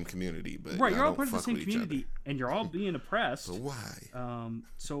of the same community, but right, you're all part of the same community, and you're all being oppressed. So why?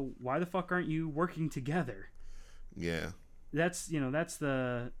 So why the fuck aren't you working together? Yeah. That's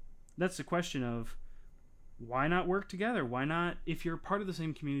the question of why not work together? Why not, if you're part of the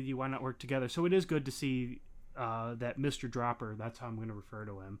same community, why not work together? So it is good to see that Mr. Dropper, that's how I'm going to refer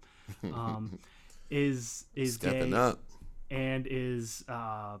to him, is stepping gay up and is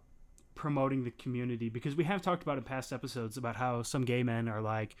promoting the community, because we have talked about in past episodes about how some gay men are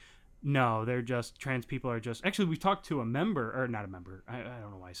like, no, they're just, trans people are just, actually we've talked to a member, or not a member, I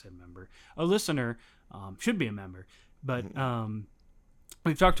don't know why I said member, a listener, should be a member, but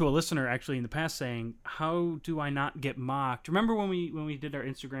we've talked to a listener actually in the past saying, how do I not get mocked? Remember when we did our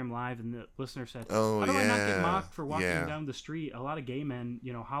Instagram live and the listener said, how do I not get mocked for walking down the street? A lot of gay men,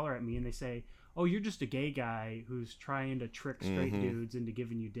 holler at me and they say, oh, you're just a gay guy who's trying to trick straight dudes into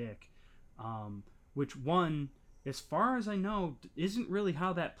giving you dick. Which one, as far as I know, isn't really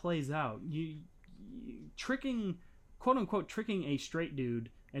how that plays out. You tricking, quote unquote, tricking a straight dude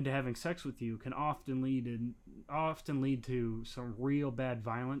into having sex with you can often lead to some real bad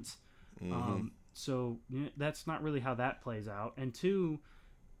violence. So that's not really how that plays out. And two,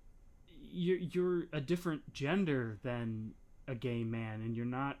 you're a different gender than a gay man, and you're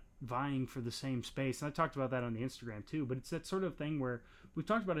not vying for the same space. And I talked about that on the Instagram too, but it's that sort of thing where we've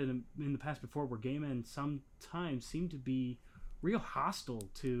talked about it in the past before, where gay men sometimes seem to be real hostile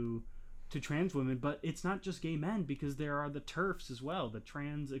to trans women, but it's not just gay men, because there are the TERFs as well, the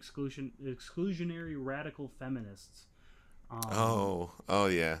trans exclusionary radical feminists.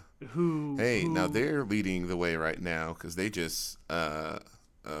 Yeah. Now they're leading the way right now, because they just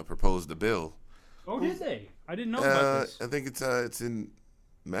proposed a bill. Oh, did they? I didn't know about this. I think it's in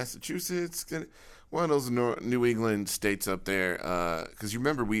Massachusetts, one of those New England states up there. Because you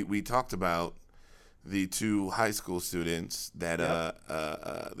remember we talked about the two high school students that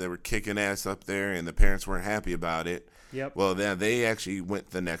they were kicking ass up there, and the parents weren't happy about it. Yep. Well, they actually went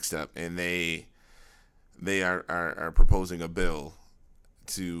the next step, and they are proposing a bill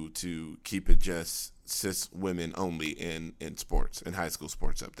to keep it just cis women only in sports, in high school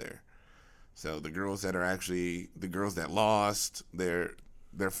sports up there. So the girls that are actually the girls that lost, they're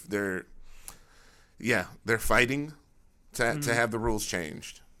fighting to have the rules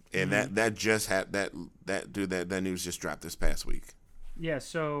changed. And that just had that news just dropped this past week.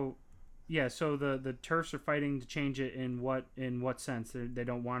 So the TERFs are fighting to change it in what sense? They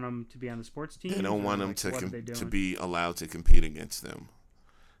don't want them to be on the sports team. They don't want them to be allowed to compete against them.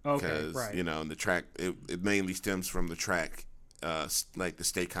 Okay, because, right. The track it mainly stems from the track, like the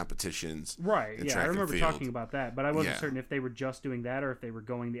state competitions. Right. Yeah, I remember talking about that, but I wasn't certain if they were just doing that or if they were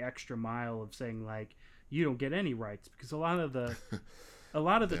going the extra mile of saying like, you don't get any rights, because a lot of the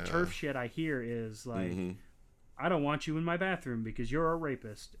TERF shit I hear is like, I don't want you in my bathroom because you're a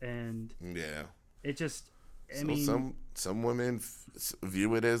rapist, and it just, some women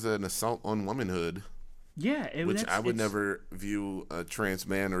view it as an assault on womanhood. Yeah, which I would never view a trans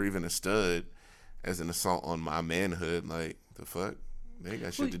man or even a stud as an assault on my manhood. Like, the fuck, they ain't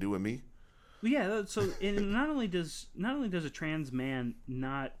got shit to do with me. Yeah, so and not only does a trans man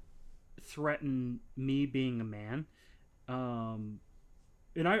not threaten me being a man, and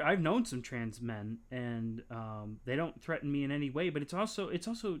I've known some trans men, and they don't threaten me in any way. But it's also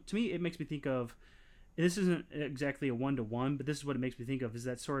to me, it makes me think of, and this isn't exactly a 1-to-1, but this is what it makes me think of, is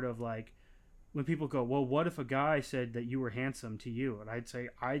that sort of like when people go, well, what if a guy said that you were handsome to you? And I'd say,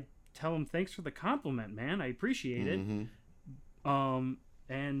 I'd tell him, thanks for the compliment, man. I appreciate it.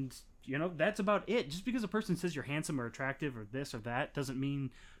 And that's about it. Just because a person says you're handsome or attractive or this or that doesn't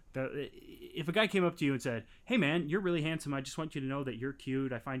mean that. If a guy came up to you and said, hey man, you're really handsome, I just want you to know that you're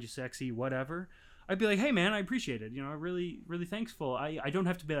cute, I find you sexy, whatever, I'd be like, hey man, I appreciate it, really, really thankful. I don't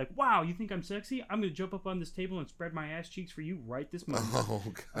have to be like, wow, you think I'm sexy? I'm gonna jump up on this table and spread my ass cheeks for you right this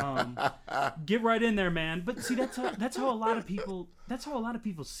moment. Get right in there, man. But see, that's how a lot of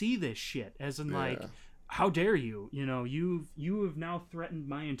people see this shit, as in like, how dare you? You know, you have now threatened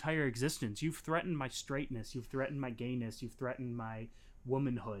my entire existence. You've threatened my straightness. You've threatened my gayness. You've threatened my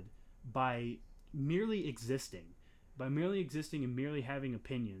womanhood by merely existing, and merely having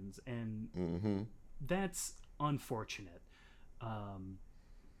opinions, and Mm-hmm. that's unfortunate.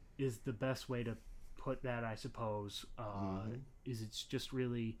 Is the best way to put that, I suppose. Mm-hmm. Is it's just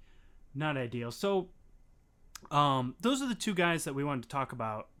really not ideal. So, those are the two guys that we wanted to talk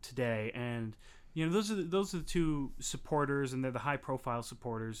about today, and you know, those are the two supporters, and they're the high profile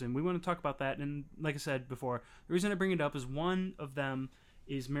supporters, and we want to talk about that. And like I said before, the reason I bring it up is one of them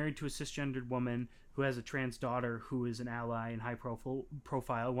is married to a cisgendered woman who has a trans daughter who is an ally and high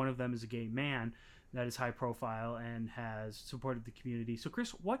profile. One of them is a gay man that is high profile and has supported the community. So,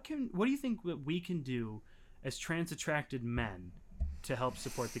 Chris, what do you think that we can do as trans attracted men to help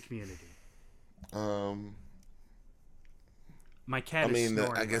support the community? My cat is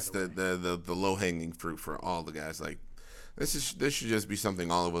snoring. I guess the low hanging fruit for all the guys, like this should just be something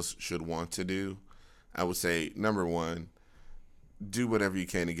all of us should want to do. I would say number one, do whatever you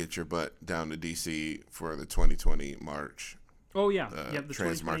can to get your butt down to DC for the 2020 march. Oh yeah, the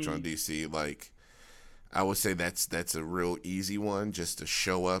trans march on DC. Like, I would say that's a real easy one, just to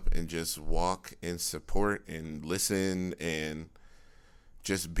show up and just walk and support and listen and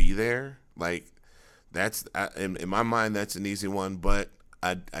just be there. Like, that's in my mind, that's an easy one. But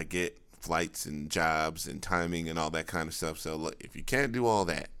I get flights and jobs and timing and all that kind of stuff. So look, if you can't do all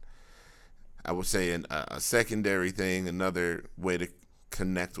that, I would say a secondary thing, another way to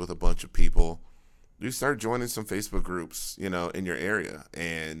connect with a bunch of people, you start joining some Facebook groups, you know, in your area.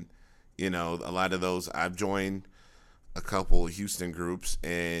 And, you know, a lot of those, I've joined a couple of Houston groups,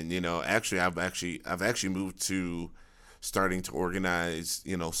 and, you know, I've actually moved to starting to organize,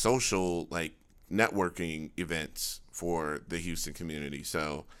 you know, social, like, networking events for the Houston community.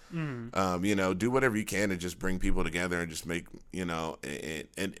 So, you know, do whatever you can to just bring people together and just make, you know, and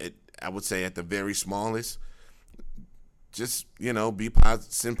I would say at the very smallest, just, you know,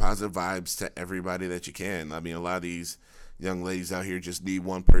 send positive vibes to everybody that you can. I mean, a lot of these young ladies out here just need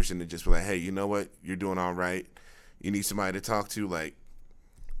one person to just be like, hey, you know what? You're doing all right. You need somebody to talk to, like,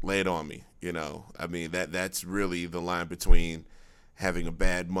 lay it on me, you know? I mean, that's really the line between having a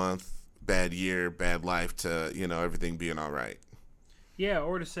bad month, bad year, bad life to, you know, everything being all right. Yeah,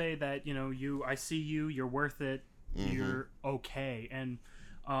 or to say that, you know, I see you, you're worth it, you're okay. And,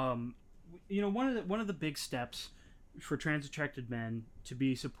 you know, one of the big steps for trans attracted men to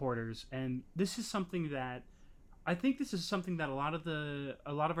be supporters, and this is something that I think a lot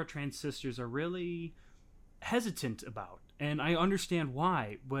of our trans sisters are really hesitant about, and I understand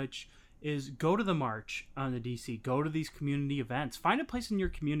why, which is go to the march on the DC, go to these community events, find a place in your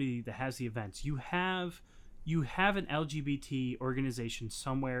community that has the events. You have an LGBT organization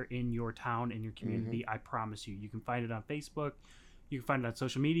somewhere in your town, in your community. I promise you. You can find it on Facebook. You can find it on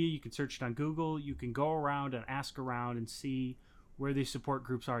social media. You can search it on Google. You can go around and ask around and see where these support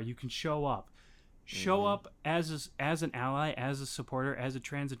groups are. You can show up. Show up as an ally, as a supporter, as a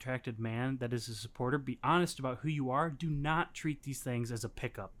trans attracted man that is a supporter. Be honest about who you are. Do not treat these things as a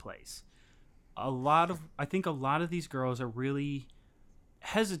pickup place. I think a lot of these girls are really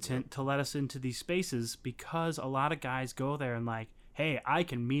hesitant to let us into these spaces because a lot of guys go there and like, hey, I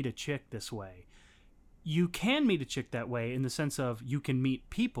can meet a chick this way. You can meet a chick that way in the sense of you can meet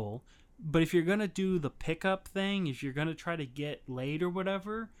people, but if you're going to do the pickup thing, if you're going to try to get laid or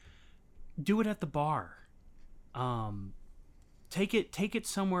whatever, do it at the bar. Take it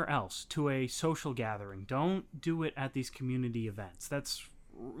somewhere else, to a social gathering. Don't do it at these community events.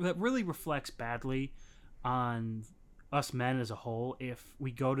 That really reflects badly on us men as a whole. If we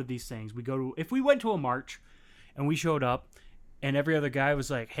go to these things, if we went to a march and we showed up and every other guy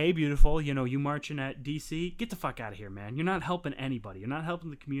was like, hey, beautiful, you know, you marching at DC, get the fuck out of here, man. You're not helping anybody. You're not helping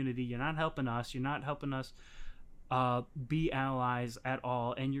the community. You're not helping us. You're not helping us be allies at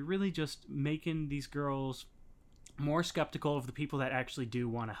all. And you're really just making these girls more skeptical of the people that actually do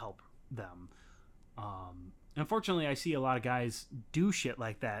want to help them. Unfortunately, I see a lot of guys do shit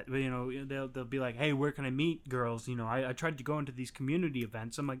like that. You know, they'll be like, hey, where can I meet girls? You know, I tried to go into these community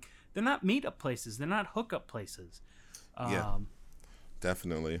events. I'm like, they're not meetup places. They're not hookup places. Yeah,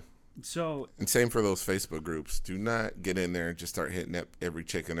 definitely. So, and same for those Facebook groups. Do not get in there and just start hitting up every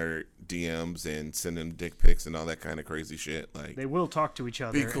chick in their DMs and send them dick pics and all that kind of crazy shit. Like, they will talk to each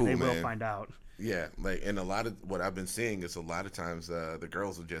other. Be cool, and they man. will find out. Yeah, like, and a lot of what I've been seeing is a lot of times the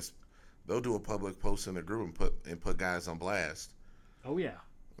girls will they'll do a public post in the group and put guys on blast. Oh yeah.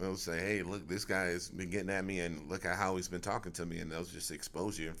 They'll say, hey, look, this guy has been getting at me, and look at how he's been talking to me, and they'll just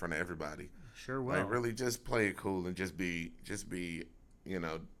expose you in front of everybody. Sure will. Like, really just play it cool and just be, you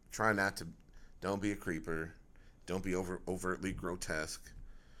know, try not to Don't be a creeper. Don't be overtly grotesque.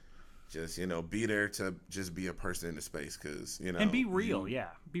 Just, be there to just be a person in the space, because, and be real.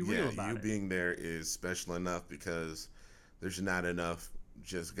 Be real about you it. being there is special enough, because there's not enough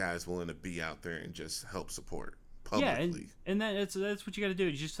just guys willing to be out there and just help support publicly. Yeah, and that's what you got to do.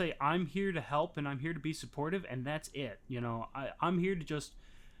 You just say, I'm here to help and I'm here to be supportive, and that's it. I'm here to just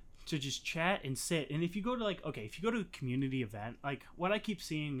chat and sit. And if you go to if you go to a community event, like what I keep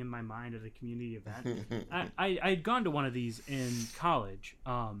seeing in my mind at a community event, I'd gone to one of these in college.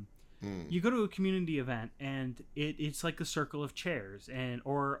 You go to a community event and it's like a circle of chairs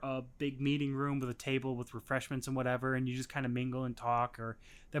or a big meeting room with a table with refreshments and whatever, and you just kind of mingle and talk, or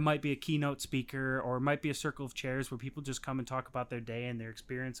there might be a keynote speaker, or it might be a circle of chairs where people just come and talk about their day and their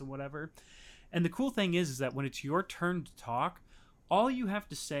experience and whatever. And the cool thing is that when it's your turn to talk, all you have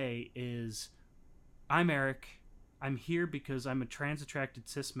to say is, I'm Eric. I'm here because I'm a trans-attracted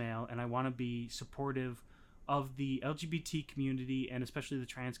cis male and I want to be supportive of the LGBT community and especially the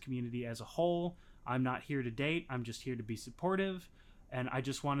trans community as a whole. I'm not here to date. I'm just here to be supportive, and I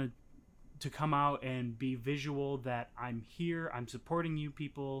just wanted to come out and be visual that I'm here. I'm supporting you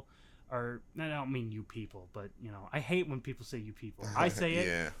people. Or I don't mean you people, but I hate when people say you people. I say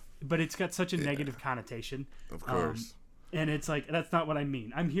it, but it's got such a negative connotation. Of course. And it's like, that's not what I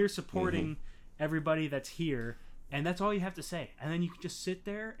mean. I'm here supporting everybody that's here. And that's all you have to say. And then you can just sit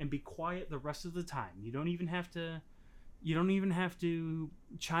there and be quiet the rest of the time. You don't even have to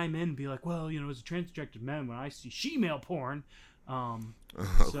chime in and be like, well, as a transgender man, when I see she-male porn. God,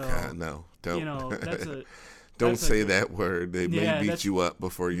 no. Don't. That's a... Don't say that word. They may beat you up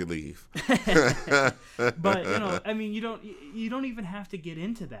before you leave. But, you don't even have to get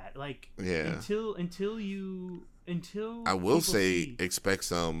into that. Until I will say, expect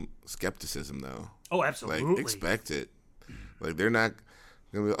some skepticism, though. Oh, absolutely. Expect it. They're not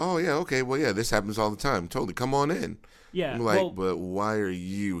gonna be, oh yeah, okay, well yeah, this happens all the time. Totally, come on in. Yeah. But why are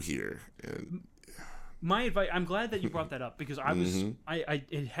you here? And my advice. I'm glad that you brought that up, because I was,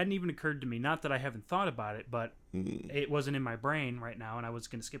 it hadn't even occurred to me. Not that I haven't thought about it, but it wasn't in my brain right now, and I was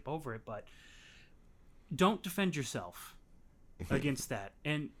going to skip over it. But don't defend yourself against that.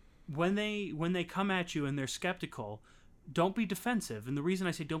 And when they come at you and they're skeptical, don't be defensive. And the reason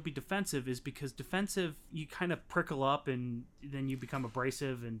I say don't be defensive is because defensive, you kind of prickle up and then you become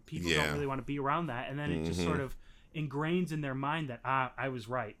abrasive, and people don't really want to be around that. And then it just sort of ingrains in their mind that, I was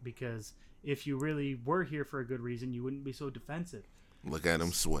right, because if you really were here for a good reason, you wouldn't be so defensive. Look at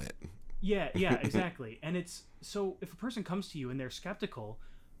them sweat. Yeah, exactly. And it's, so if a person comes to you and they're skeptical,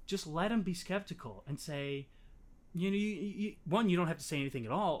 just let them be skeptical and say, one, you don't have to say anything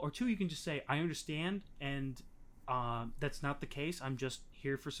at all, or two, you can just say, I understand, and that's not the case. I'm just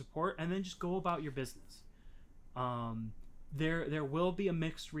here for support, and then just go about your business. There will be a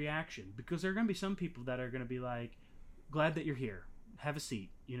mixed reaction, because there are going to be some people that are going to be like, glad that you're here. Have a seat.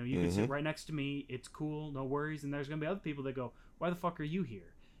 You can sit right next to me. It's cool. No worries. And there's going to be other people that go, why the fuck are you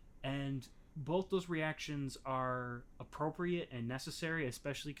here? And both those reactions are appropriate and necessary,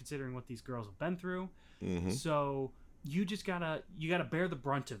 especially considering what these girls have been through. So you just gotta bear the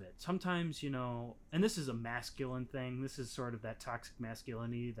brunt of it. Sometimes, and this is a masculine thing. This is sort of that toxic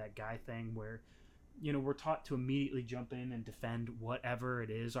masculinity, that guy thing where, we're taught to immediately jump in and defend whatever it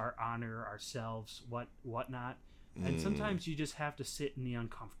is, our honor, ourselves, whatnot. And sometimes you just have to sit in the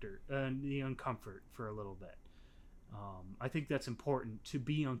uncomfort for a little bit. I think that's important, to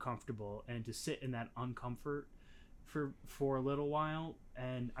be uncomfortable and to sit in that uncomfort for a little while.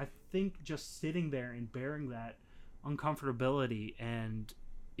 And I think just sitting there and bearing that uncomfortability and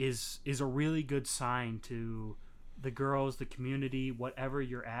is a really good sign to the girls, the community, whatever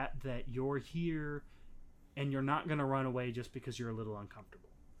you're at, that you're here and you're not going to run away just because you're a little uncomfortable.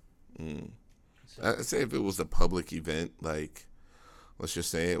 So. I'd say if it was a public event, let's just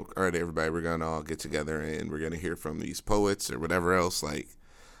say, all right, everybody, we're going to all get together and we're going to hear from these poets or whatever else,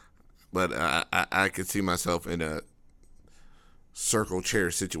 but I could see myself in a circle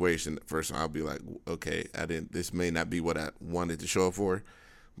chair situation. First, I'll be like, okay, this may not be what I wanted to show up for,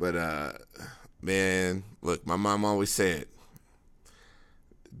 but man, look, my mom always said,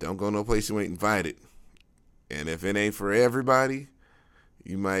 don't go no place you ain't invited. And if it ain't for everybody,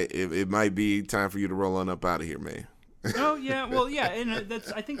 it might be time for you to roll on up out of here, man. Oh yeah, well yeah, and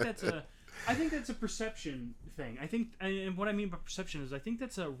I think that's a perception thing. And what I mean by perception is I think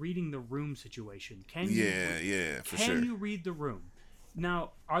that's a reading the room situation. For sure. Can you read the room?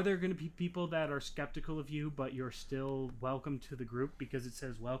 Now, are there going to be people that are skeptical of you, but you're still welcome to the group because it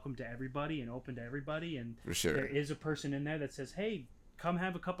says welcome to everybody and open to everybody, and for sure. There is a person in there that says, hey, come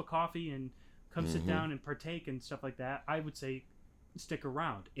have a cup of coffee and come sit down and partake and stuff like that? I would say stick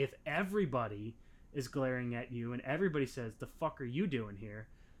around. If everybody is glaring at you and everybody says, "The fuck are you doing here?"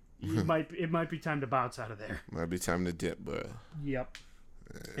 It might be time to bounce out of there. Might be time to dip, bro. Yep,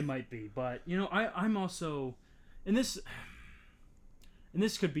 it might be. But I'm also, and this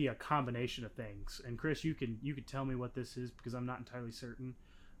could be a combination of things. And Chris, you can tell me what this is because I'm not entirely certain.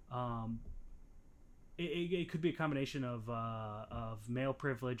 It could be a combination of male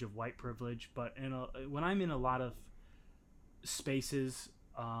privilege, of white privilege. But when I'm in a lot of spaces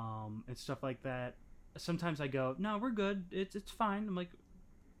and stuff like that, sometimes I go, "No, we're good. It's fine." I'm like,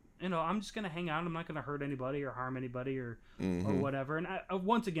 I'm just gonna hang out. I'm not gonna hurt anybody or harm anybody or whatever. And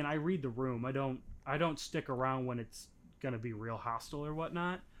once again, I read the room. I don't stick around when it's gonna be real hostile or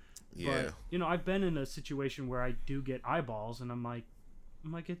whatnot. Yeah. But I've been in a situation where I do get eyeballs, and I'm like,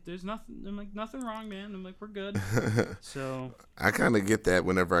 there's nothing. I'm like, nothing wrong, man. I'm like, we're good. So I kind of get that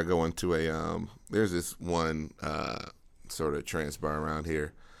whenever I go into there's this one sort of trans bar around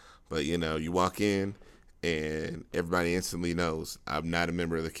here, but you walk in. And everybody instantly knows I'm not a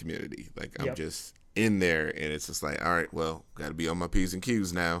member of the community. Like, I'm just in there, and it's just like, all right, well, got to be on my P's and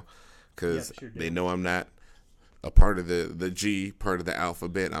Q's now, because they know I'm not a part of the G, part of the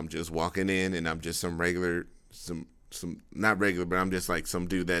alphabet. I'm just walking in, and I'm just some regular, some not regular, but I'm just like some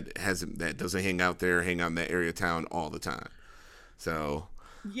dude that doesn't hang out in that area of town all the time. So,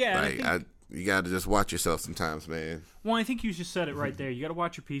 yeah, you got to just watch yourself sometimes, man. Well, I think you just said it right there. You got to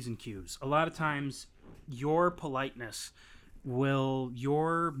watch your P's and Q's. A lot of times, your politeness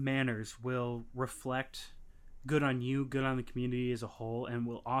your manners will reflect good on you, good on the community as a whole, and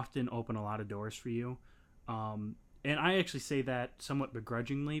will often open a lot of doors for you. And I actually say that somewhat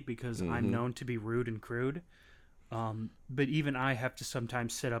begrudgingly because I'm known to be rude and crude. But even I have to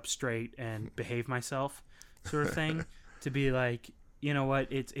sometimes sit up straight and behave myself, sort of thing, to be like, you know what,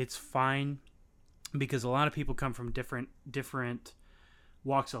 it's fine, because a lot of people come from different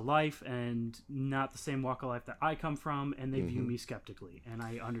walks of life and not the same walk of life that I come from, and they view me skeptically, and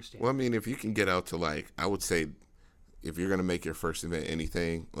I understand. Well, I mean, if you can get out to I would say, if you're gonna make your first event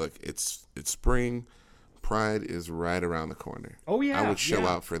anything, look, it's spring, Pride is right around the corner. Oh yeah, I would show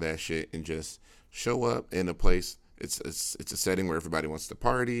out for that shit and just show up in a place. It's a setting where everybody wants to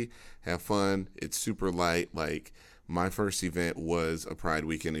party, have fun. It's super light. Like, my first event was a Pride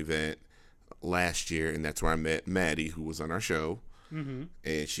weekend event last year, and that's where I met Maddie, who was on our show. Mm-hmm.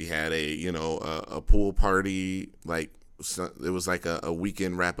 And she had a pool party, it was like a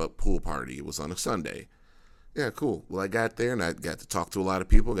weekend wrap-up pool party. It was on a Sunday. Yeah, cool. Well, I got there, and I got to talk to a lot of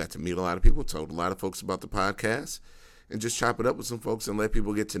people, got to meet a lot of people, told a lot of folks about the podcast, and just chop it up with some folks and let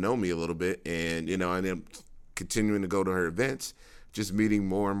people get to know me a little bit. And, and then continuing to go to her events, just meeting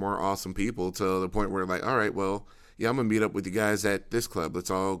more and more awesome people to the point where, all right, well, yeah, I'm going to meet up with you guys at this club.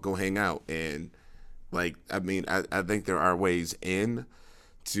 Let's all go hang out. And, I think there are ways in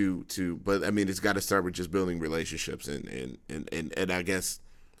but I mean, it's got to start with just building relationships, and I guess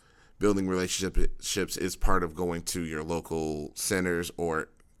building relationships is part of going to your local centers or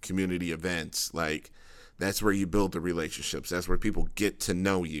community events. Like, that's where you build the relationships. That's where people get to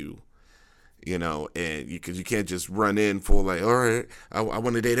know you, and you can't just run in full all right, I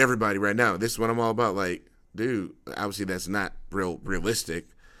want to date everybody right now. This is what I'm all about. Like, dude, obviously that's not realistic.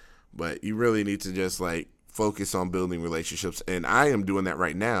 But you really need to just focus on building relationships. And I am doing that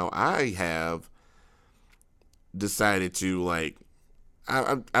right now. I have decided to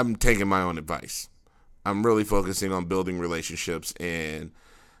I'm taking my own advice. I'm really focusing on building relationships, and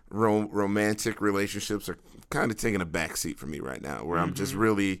romantic relationships are kind of taking a backseat for me right now, where I'm just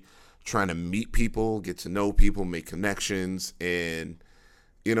really trying to meet people, get to know people, make connections, and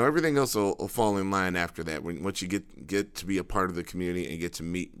everything else will fall in line after that. Once you get to be a part of the community and get to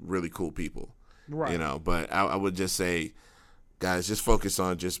meet really cool people, right? But I would just say, guys, just focus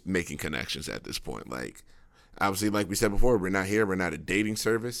on just making connections at this point. Obviously, like we said before, we're not a dating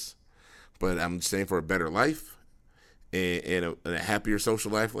service, but I'm saying for a better life and a happier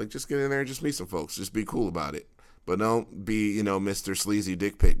social life, just get in there and just meet some folks. Just be cool about it, but don't be Mr. Sleazy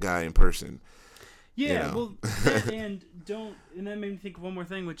dick pic guy in person. Yeah, well, and that made me think of one more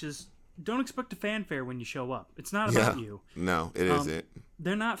thing, which is, don't expect a fanfare when you show up. It's not about you. No, it isn't.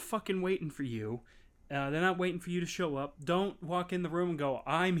 They're not fucking waiting for you. They're not waiting for you to show up. Don't walk in the room and go,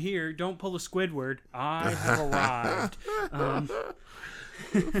 "I'm here." Don't pull a Squidward. I have arrived.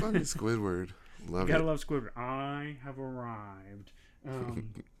 Funny Squidward. Love it. Gotta love Squidward. I have arrived.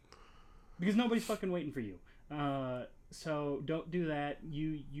 Because nobody's fucking waiting for you. So don't do that.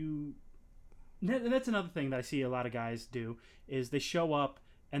 That's another thing that I see a lot of guys do, is they show up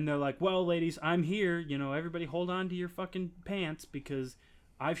and they're like, "Well, ladies, I'm here. Everybody hold on to your fucking pants because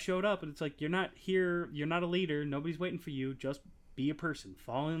I've showed up." And it's like, you're not here. You're not a leader. Nobody's waiting for you. Just be a person,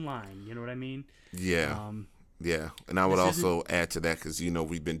 fall in line. You know what I mean? Yeah. Yeah. And I would also add to that, because,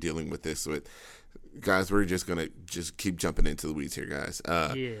 we've been dealing with this with guys. We're just going to just keep jumping into the weeds here, guys.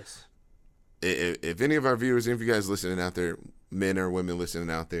 Yes. If any of our viewers, if you guys listening out there, men or women listening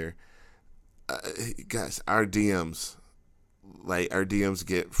out there, guys, our DMs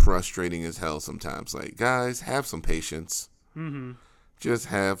get frustrating as hell sometimes. Like, guys, have some patience. Mm-hmm. Just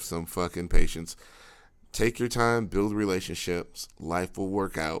have some fucking patience. Take your time, build relationships. Life will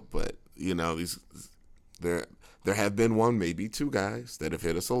work out. But there have been one, maybe two guys that have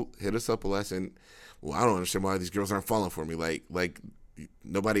hit us up a lesson. Well, I don't understand why these girls aren't falling for me. Like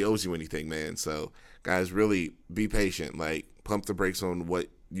nobody owes you anything, man. So, guys, really be patient. Like, pump the brakes on what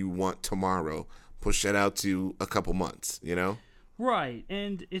you want tomorrow. Push that out to a couple months, Right.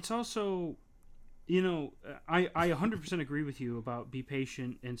 And it's also, I 100% agree with you about be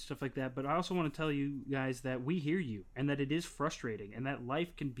patient and stuff like that. But I also want to tell you guys that we hear you and that it is frustrating and that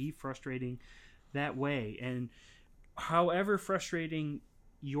life can be frustrating that way. And however frustrating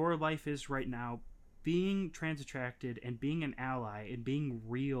your life is right now, being trans attracted and being an ally and being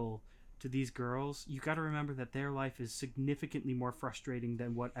real to these girls, you got to remember that their life is significantly more frustrating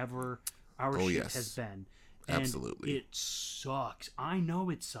than whatever our shit has been. And absolutely. It sucks. I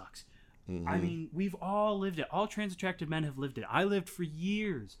know it sucks. Mm-hmm. I mean, we've all lived it. All trans attracted men have lived it. I lived for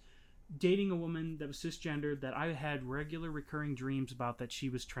years dating a woman that was cisgendered that I had regular recurring dreams about, that she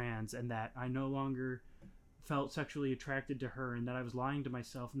was trans and that I no longer felt sexually attracted to her, and that I was lying to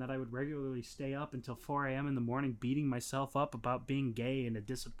myself, and that I would regularly stay up until 4 a.m. in the morning beating myself up about being gay and a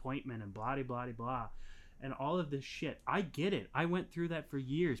disappointment and blah, blah, blah, blah, and all of this shit. I get it. I went through that for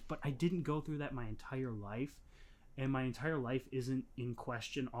years, but I didn't go through that my entire life, and my entire life isn't in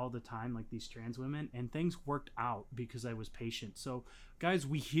question all the time like these trans women, and things worked out because I was patient. So, guys,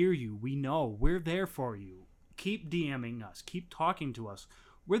 we hear you. We know. We're there for you. Keep DMing us. Keep talking to us.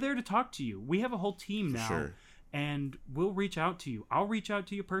 We're there to talk to you. We have a whole team now, sure. And we'll reach out to you. I'll reach out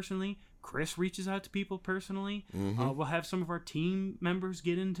to you personally. Chris reaches out to people personally. Mm-hmm. We'll have some of our team members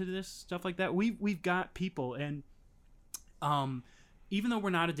get into this, stuff like that. We've got people, and even though we're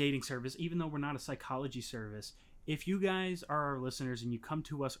not a dating service, even though we're not a psychology service, if you guys are our listeners and you come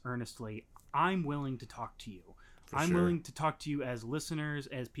to us earnestly, I'm willing to talk to you. I'm willing to talk to you as listeners,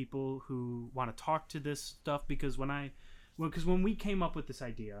 as people who want to talk to this stuff, because when we came up with this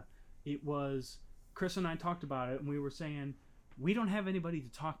idea, it was Chris and I talked about it, and we were saying we don't have anybody to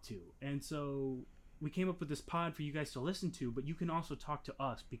talk to, and so we came up with this pod for you guys to listen to, but you can also talk to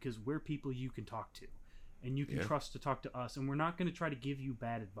us because we're people you can talk to and you can trust to talk to us, and we're not going to try to give you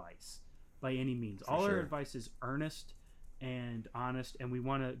bad advice by any means. All our advice is earnest and honest, and we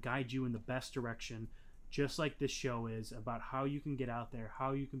want to guide you in the best direction, just like this show is, about how you can get out there,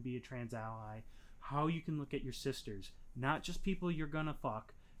 how you can be a trans ally, how you can look at your sisters, not just people you're gonna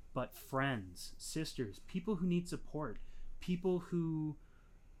fuck, but friends, sisters, people who need support, people who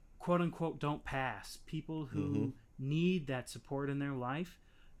quote unquote don't pass, people who need that support in their life.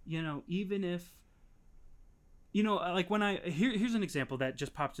 Even if like when here's an example that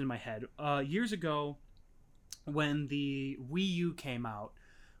just popped in my head. Years ago, when the Wii U came out,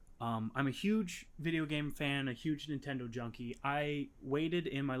 I'm a huge video game fan, a huge Nintendo junkie. I waited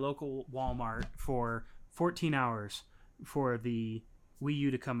in my local Walmart for 14 hours for the Wii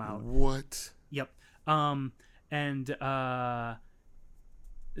U to come out. What? Yep.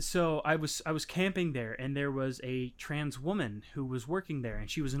 So I was camping there, and there was a trans woman who was working there,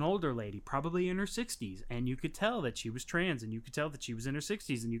 and she was an older lady, probably in her 60s, and you could tell that she was trans, and you could tell that she was in her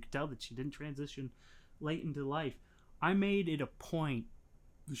 60s, and you could tell that she didn't transition late into life. I made it a point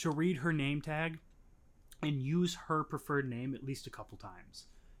to read her name tag and use her preferred name at least a couple times,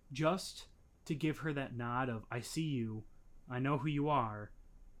 just to give her that nod of, I see you, I know who you are,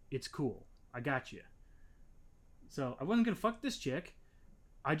 it's cool, I got you. So I wasn't gonna fuck this chick.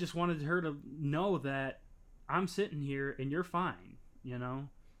 I just wanted her to know that I'm sitting here and you're fine.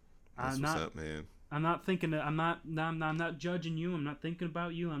 That's what's up, man. I'm not thinking. I'm not judging you. I'm not thinking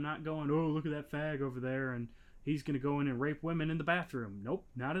about you. I'm not going, oh, look at that fag over there, and he's gonna go in and rape women in the bathroom. Nope,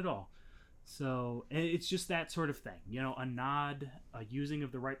 not at all. So it's just that sort of thing. A nod, a using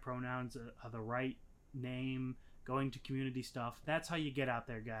of the right pronouns, the right name, going to community stuff. That's how you get out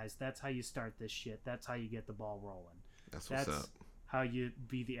there, guys. That's how you start this shit. That's how you get the ball rolling. That's what's up. How you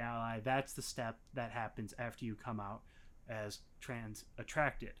be the ally. That's the step that happens after you come out as trans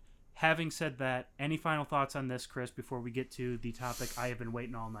attracted. Having said that, any final thoughts on this, Chris, before we get to the topic I have been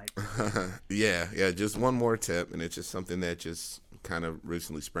waiting all night for? Yeah, just one more tip, and it's just something that just kind of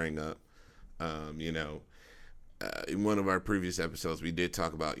recently sprang up. In one of our previous episodes, we did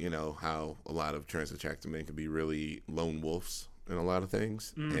talk about, how a lot of trans attracted men can be really lone wolves in a lot of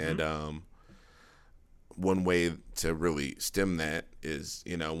things. Mm-hmm. And one way to really stem that is,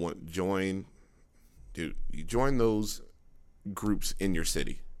 you join those groups in your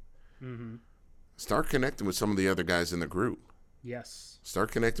city. Mm-hmm. Start connecting with some of the other guys in the group. Yes.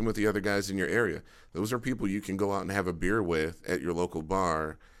 Start connecting with the other guys in your area. Those are people you can go out and have a beer with at your local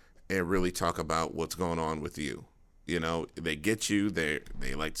bar and really talk about what's going on with you. They get you. They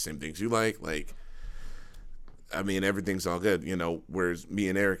like the same things you like. Everything's all good. Whereas me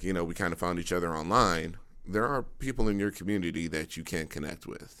and Eric, we kind of found each other online. There are people in your community that you can connect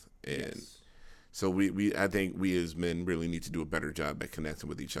with. And yes. So I think we as men really need to do a better job at connecting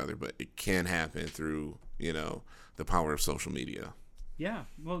with each other, but it can happen through, the power of social media. Yeah,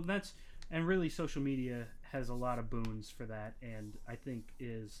 well, and really social media has a lot of boons for that, and I think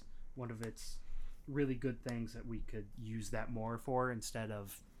is one of its really good things that we could use that more for instead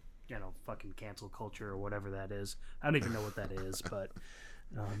of, fucking cancel culture or whatever that is. I don't even know what that is, but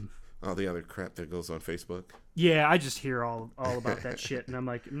all the other crap that goes on Facebook. Yeah, I just hear all about that shit, and I'm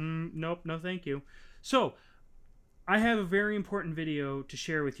like, nope, no thank you. So, I have a very important video to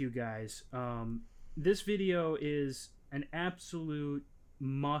share with you guys. This video is an absolute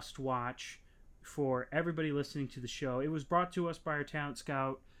must-watch for everybody listening to the show. It was brought to us by our talent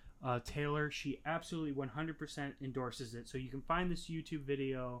scout, Taylor. She absolutely 100% endorses it. So you can find this YouTube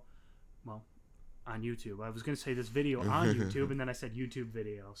video, well, on YouTube. I was going to say this video on YouTube, and then I said YouTube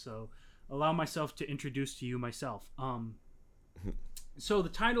video. So allow myself to introduce to you myself. So the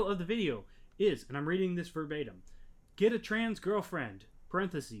title of the video is, and I'm reading this verbatim, "Get a Trans Girlfriend,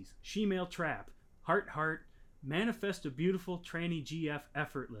 parentheses, She-Male Trap, heart, manifest a beautiful tranny GF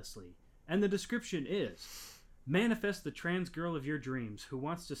effortlessly." And the description is, manifest the trans girl of your dreams who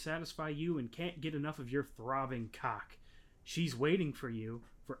wants to satisfy you and can't get enough of your throbbing cock. She's waiting for you.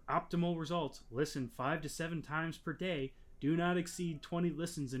 For optimal results, listen 5 to 7 times per day. Do not exceed 20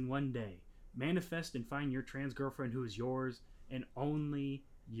 listens in one day. Manifest and find your trans girlfriend who is yours and only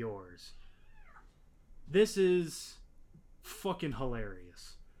yours. This is fucking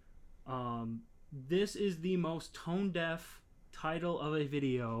hilarious. This is the most tone-deaf title of a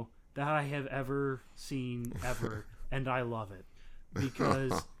video that I have ever seen, ever, and I love it.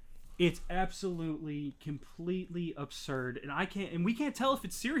 Because it's absolutely, completely absurd, and we can't tell if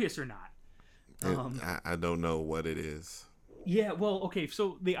it's serious or not. I don't know what it is. Yeah, well, okay,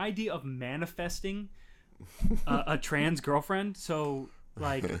 so the idea of manifesting a trans girlfriend, so,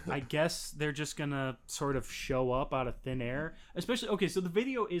 I guess they're just gonna sort of show up out of thin air. Especially, okay, so the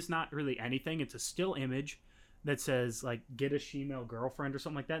video is not really anything. It's a still image that says, get a she-male girlfriend or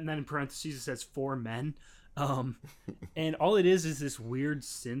something like that, and then in parentheses it says for men. And all it is this weird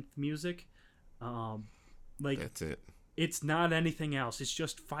synth music. That's it. It's not anything else. It's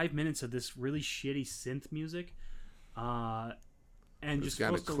just 5 minutes of this really shitty synth music. And it's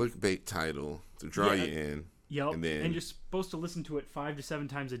got a clickbait title to draw you in. Yep. And you're supposed to listen to it 5 to 7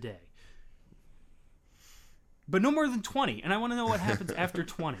 times a day. But no more than 20. And I want to know what happens after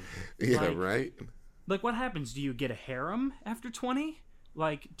 20. Yeah, right? What happens? Do you get a harem after 20?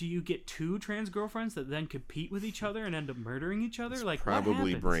 Do you get 2 trans girlfriends that then compete with each other and end up murdering each other?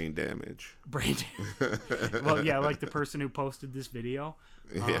 Probably brain damage. Brain damage. Well, yeah, the person who posted this video.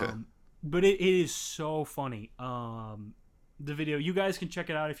 Yeah. But it is so funny. The video, you guys can check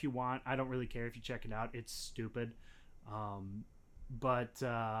it out if you want. I don't really care if you check it out. It's stupid. But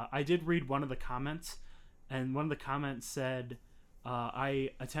I did read one of the comments, and one of the comments said,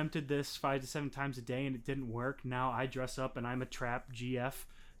 I attempted this 5 to 7 times a day and it didn't work. Now I dress up and I'm a trap GF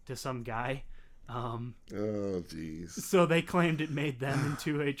to some guy. Oh, jeez. So they claimed it made them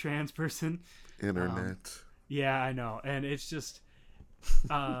into a trans person. Internet. Yeah, I know. And it's just,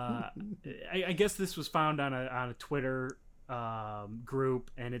 I guess this was found on a Twitter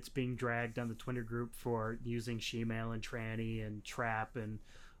group, and it's being dragged on the Twitter group for using she-male and tranny and trap and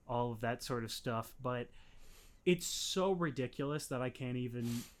all of that sort of stuff. But it's so ridiculous that I can't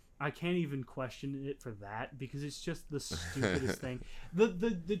even question it for that, because it's just the stupidest thing.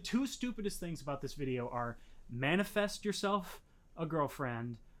 The 2 stupidest things about this video are manifest yourself a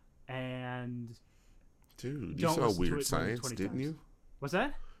girlfriend and dude, you saw Weird Science, didn't you? What's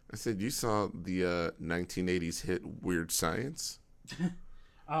that? I said you saw the 1980s hit Weird Science.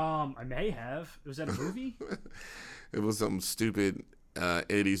 I may have. Was that a movie? It was some stupid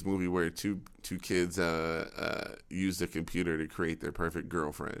 80s movie where two kids used a computer to create their perfect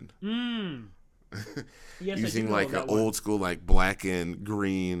girlfriend. Yes, using an old school black and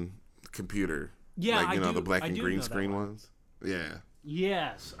green computer. Yeah, the black and green screen ones. Yeah.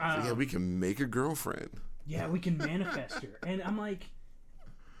 Yes. So we can make a girlfriend. Yeah, we can manifest her. And I'm like,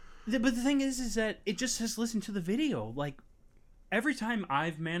 but the thing is that it just says listen to the video. every time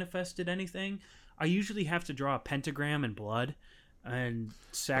I've manifested anything, I usually have to draw a pentagram and blood and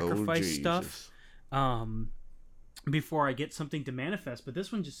sacrifice stuff before I get something to manifest. But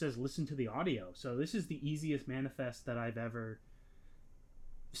this one just says listen to the audio. So this is the easiest manifest that I've ever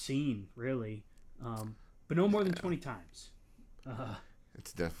seen, really. But no more than 20 times.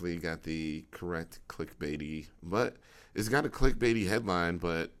 It's definitely got the correct clickbaity, but it's got a clickbaity headline,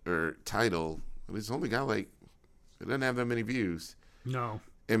 or title. It's only got it doesn't have that many views. No.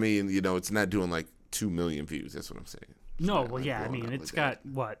 I mean, it's not doing 2 million views. That's what I'm saying. No, well, yeah. I mean, it's got,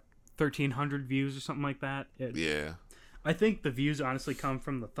 1,300 views or something like that? Yeah. I think the views honestly come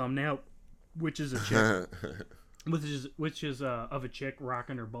from the thumbnail, which is a chick, which is of a chick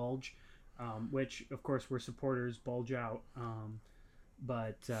rocking her bulge, which, of course, we're supporters, bulge out.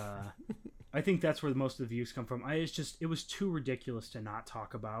 But I think that's where most of the views come from. It was too ridiculous to not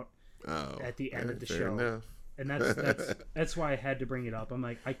talk about at the end of the show. Enough. And that's why I had to bring it up. I'm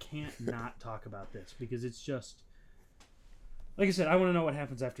like, I can't not talk about this because it's just, like I said, I want to know what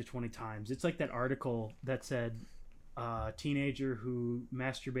happens after 20 times. It's like that article that said teenager who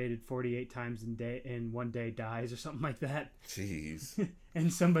masturbated 48 times in one day dies or something like that. Jeez.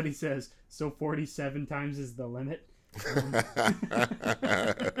 And somebody says, so 47 times is the limit.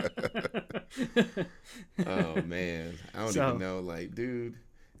 Oh man, I don't even know. Dude,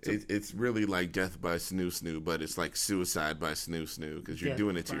 it's really like death by snoo, but it's like suicide by snoo because you're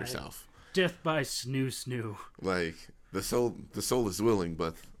doing it to yourself. Death by snoo. Like the soul is willing,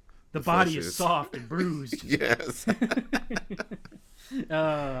 but the body is soft and bruised. Yes. Good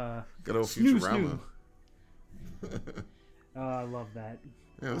old Futurama. I love that.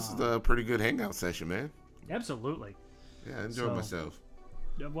 Yeah, this is a pretty good hangout session, man. Absolutely. Yeah, I enjoyed myself.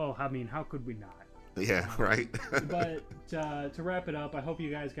 Well, I mean, how could we not? Yeah, right. But to wrap it up, I hope you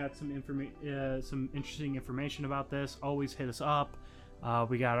guys got some interesting information about this. Always hit us up.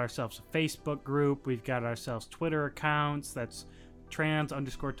 We got ourselves a Facebook group. We've got ourselves Twitter accounts. That's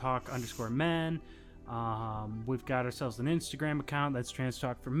trans_talk_men. We've got ourselves an Instagram account. That's Trans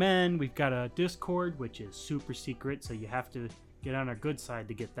Talk for Men. We've got a Discord, which is super secret, so you have to get on our good side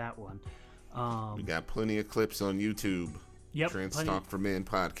to get that one. We got plenty of clips on YouTube. Yep. Trans Talk for Men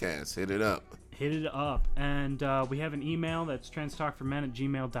podcast. Hit it up. And we have an email that's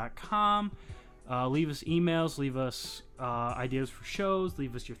transtalkformen@gmail.com. Leave us emails. Leave us ideas for shows.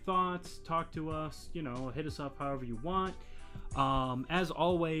 Leave us your thoughts. Talk to us. Hit us up however you want. As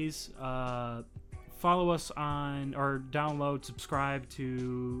always, follow us on or download, subscribe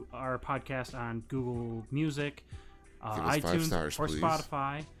to our podcast on Google Music, iTunes, stars, or please.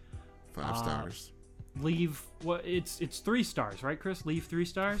 Spotify. 5 stars. Leave it's 3 stars, right, Chris? Leave 3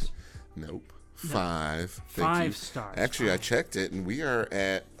 stars. Nope. 5. Thank 5 you. stars. Actually, I checked it, and we are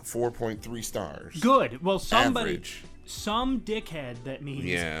at 4.3 stars. Good. Well, some dickhead that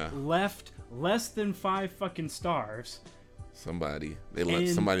means left less than 5 fucking stars. Somebody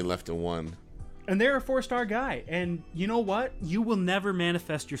left a 1. And they're a 4-star guy. And you know what? You will never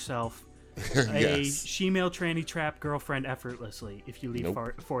manifest yourself a she-male tranny trap girlfriend effortlessly if you leave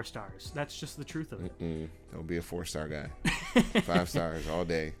 4 stars. That's just the truth of it. Don't be a 4-star guy. 5 stars all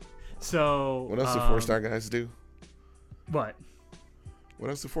day. So what else do 4-star guys do? What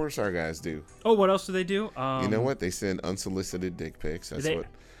else do 4-star guys do? Oh, what else do they do? You know what? They send unsolicited dick pics. That's what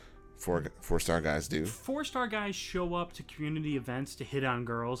 4-star guys do. 4-star guys show up to community events to hit on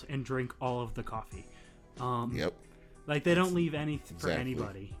girls and drink all of the coffee. Yep. Like, they don't leave anything for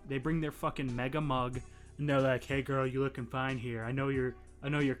anybody. They bring their fucking mega mug, and they're like, "Hey, girl, you looking fine here. I know you're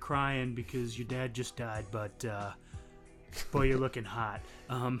crying because your dad just died, but boy, you're looking hot."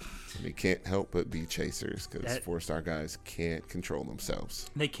 They can't help but be chasers because 4-star guys can't control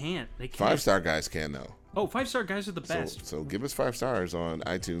themselves. They can't. 5-star guys can, though. Oh, 5-star guys are the best. So give us 5 stars on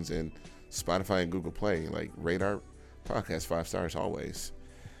iTunes and Spotify and Google Play. Like, rate our podcast 5 stars always.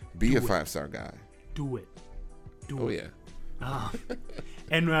 Be a 5-star guy. Do it. Oh, yeah.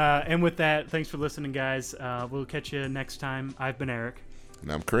 And with that, thanks for listening, guys. We'll catch you next time. I've been Eric. And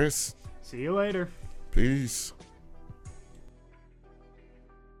I'm Chris. See you later. Peace.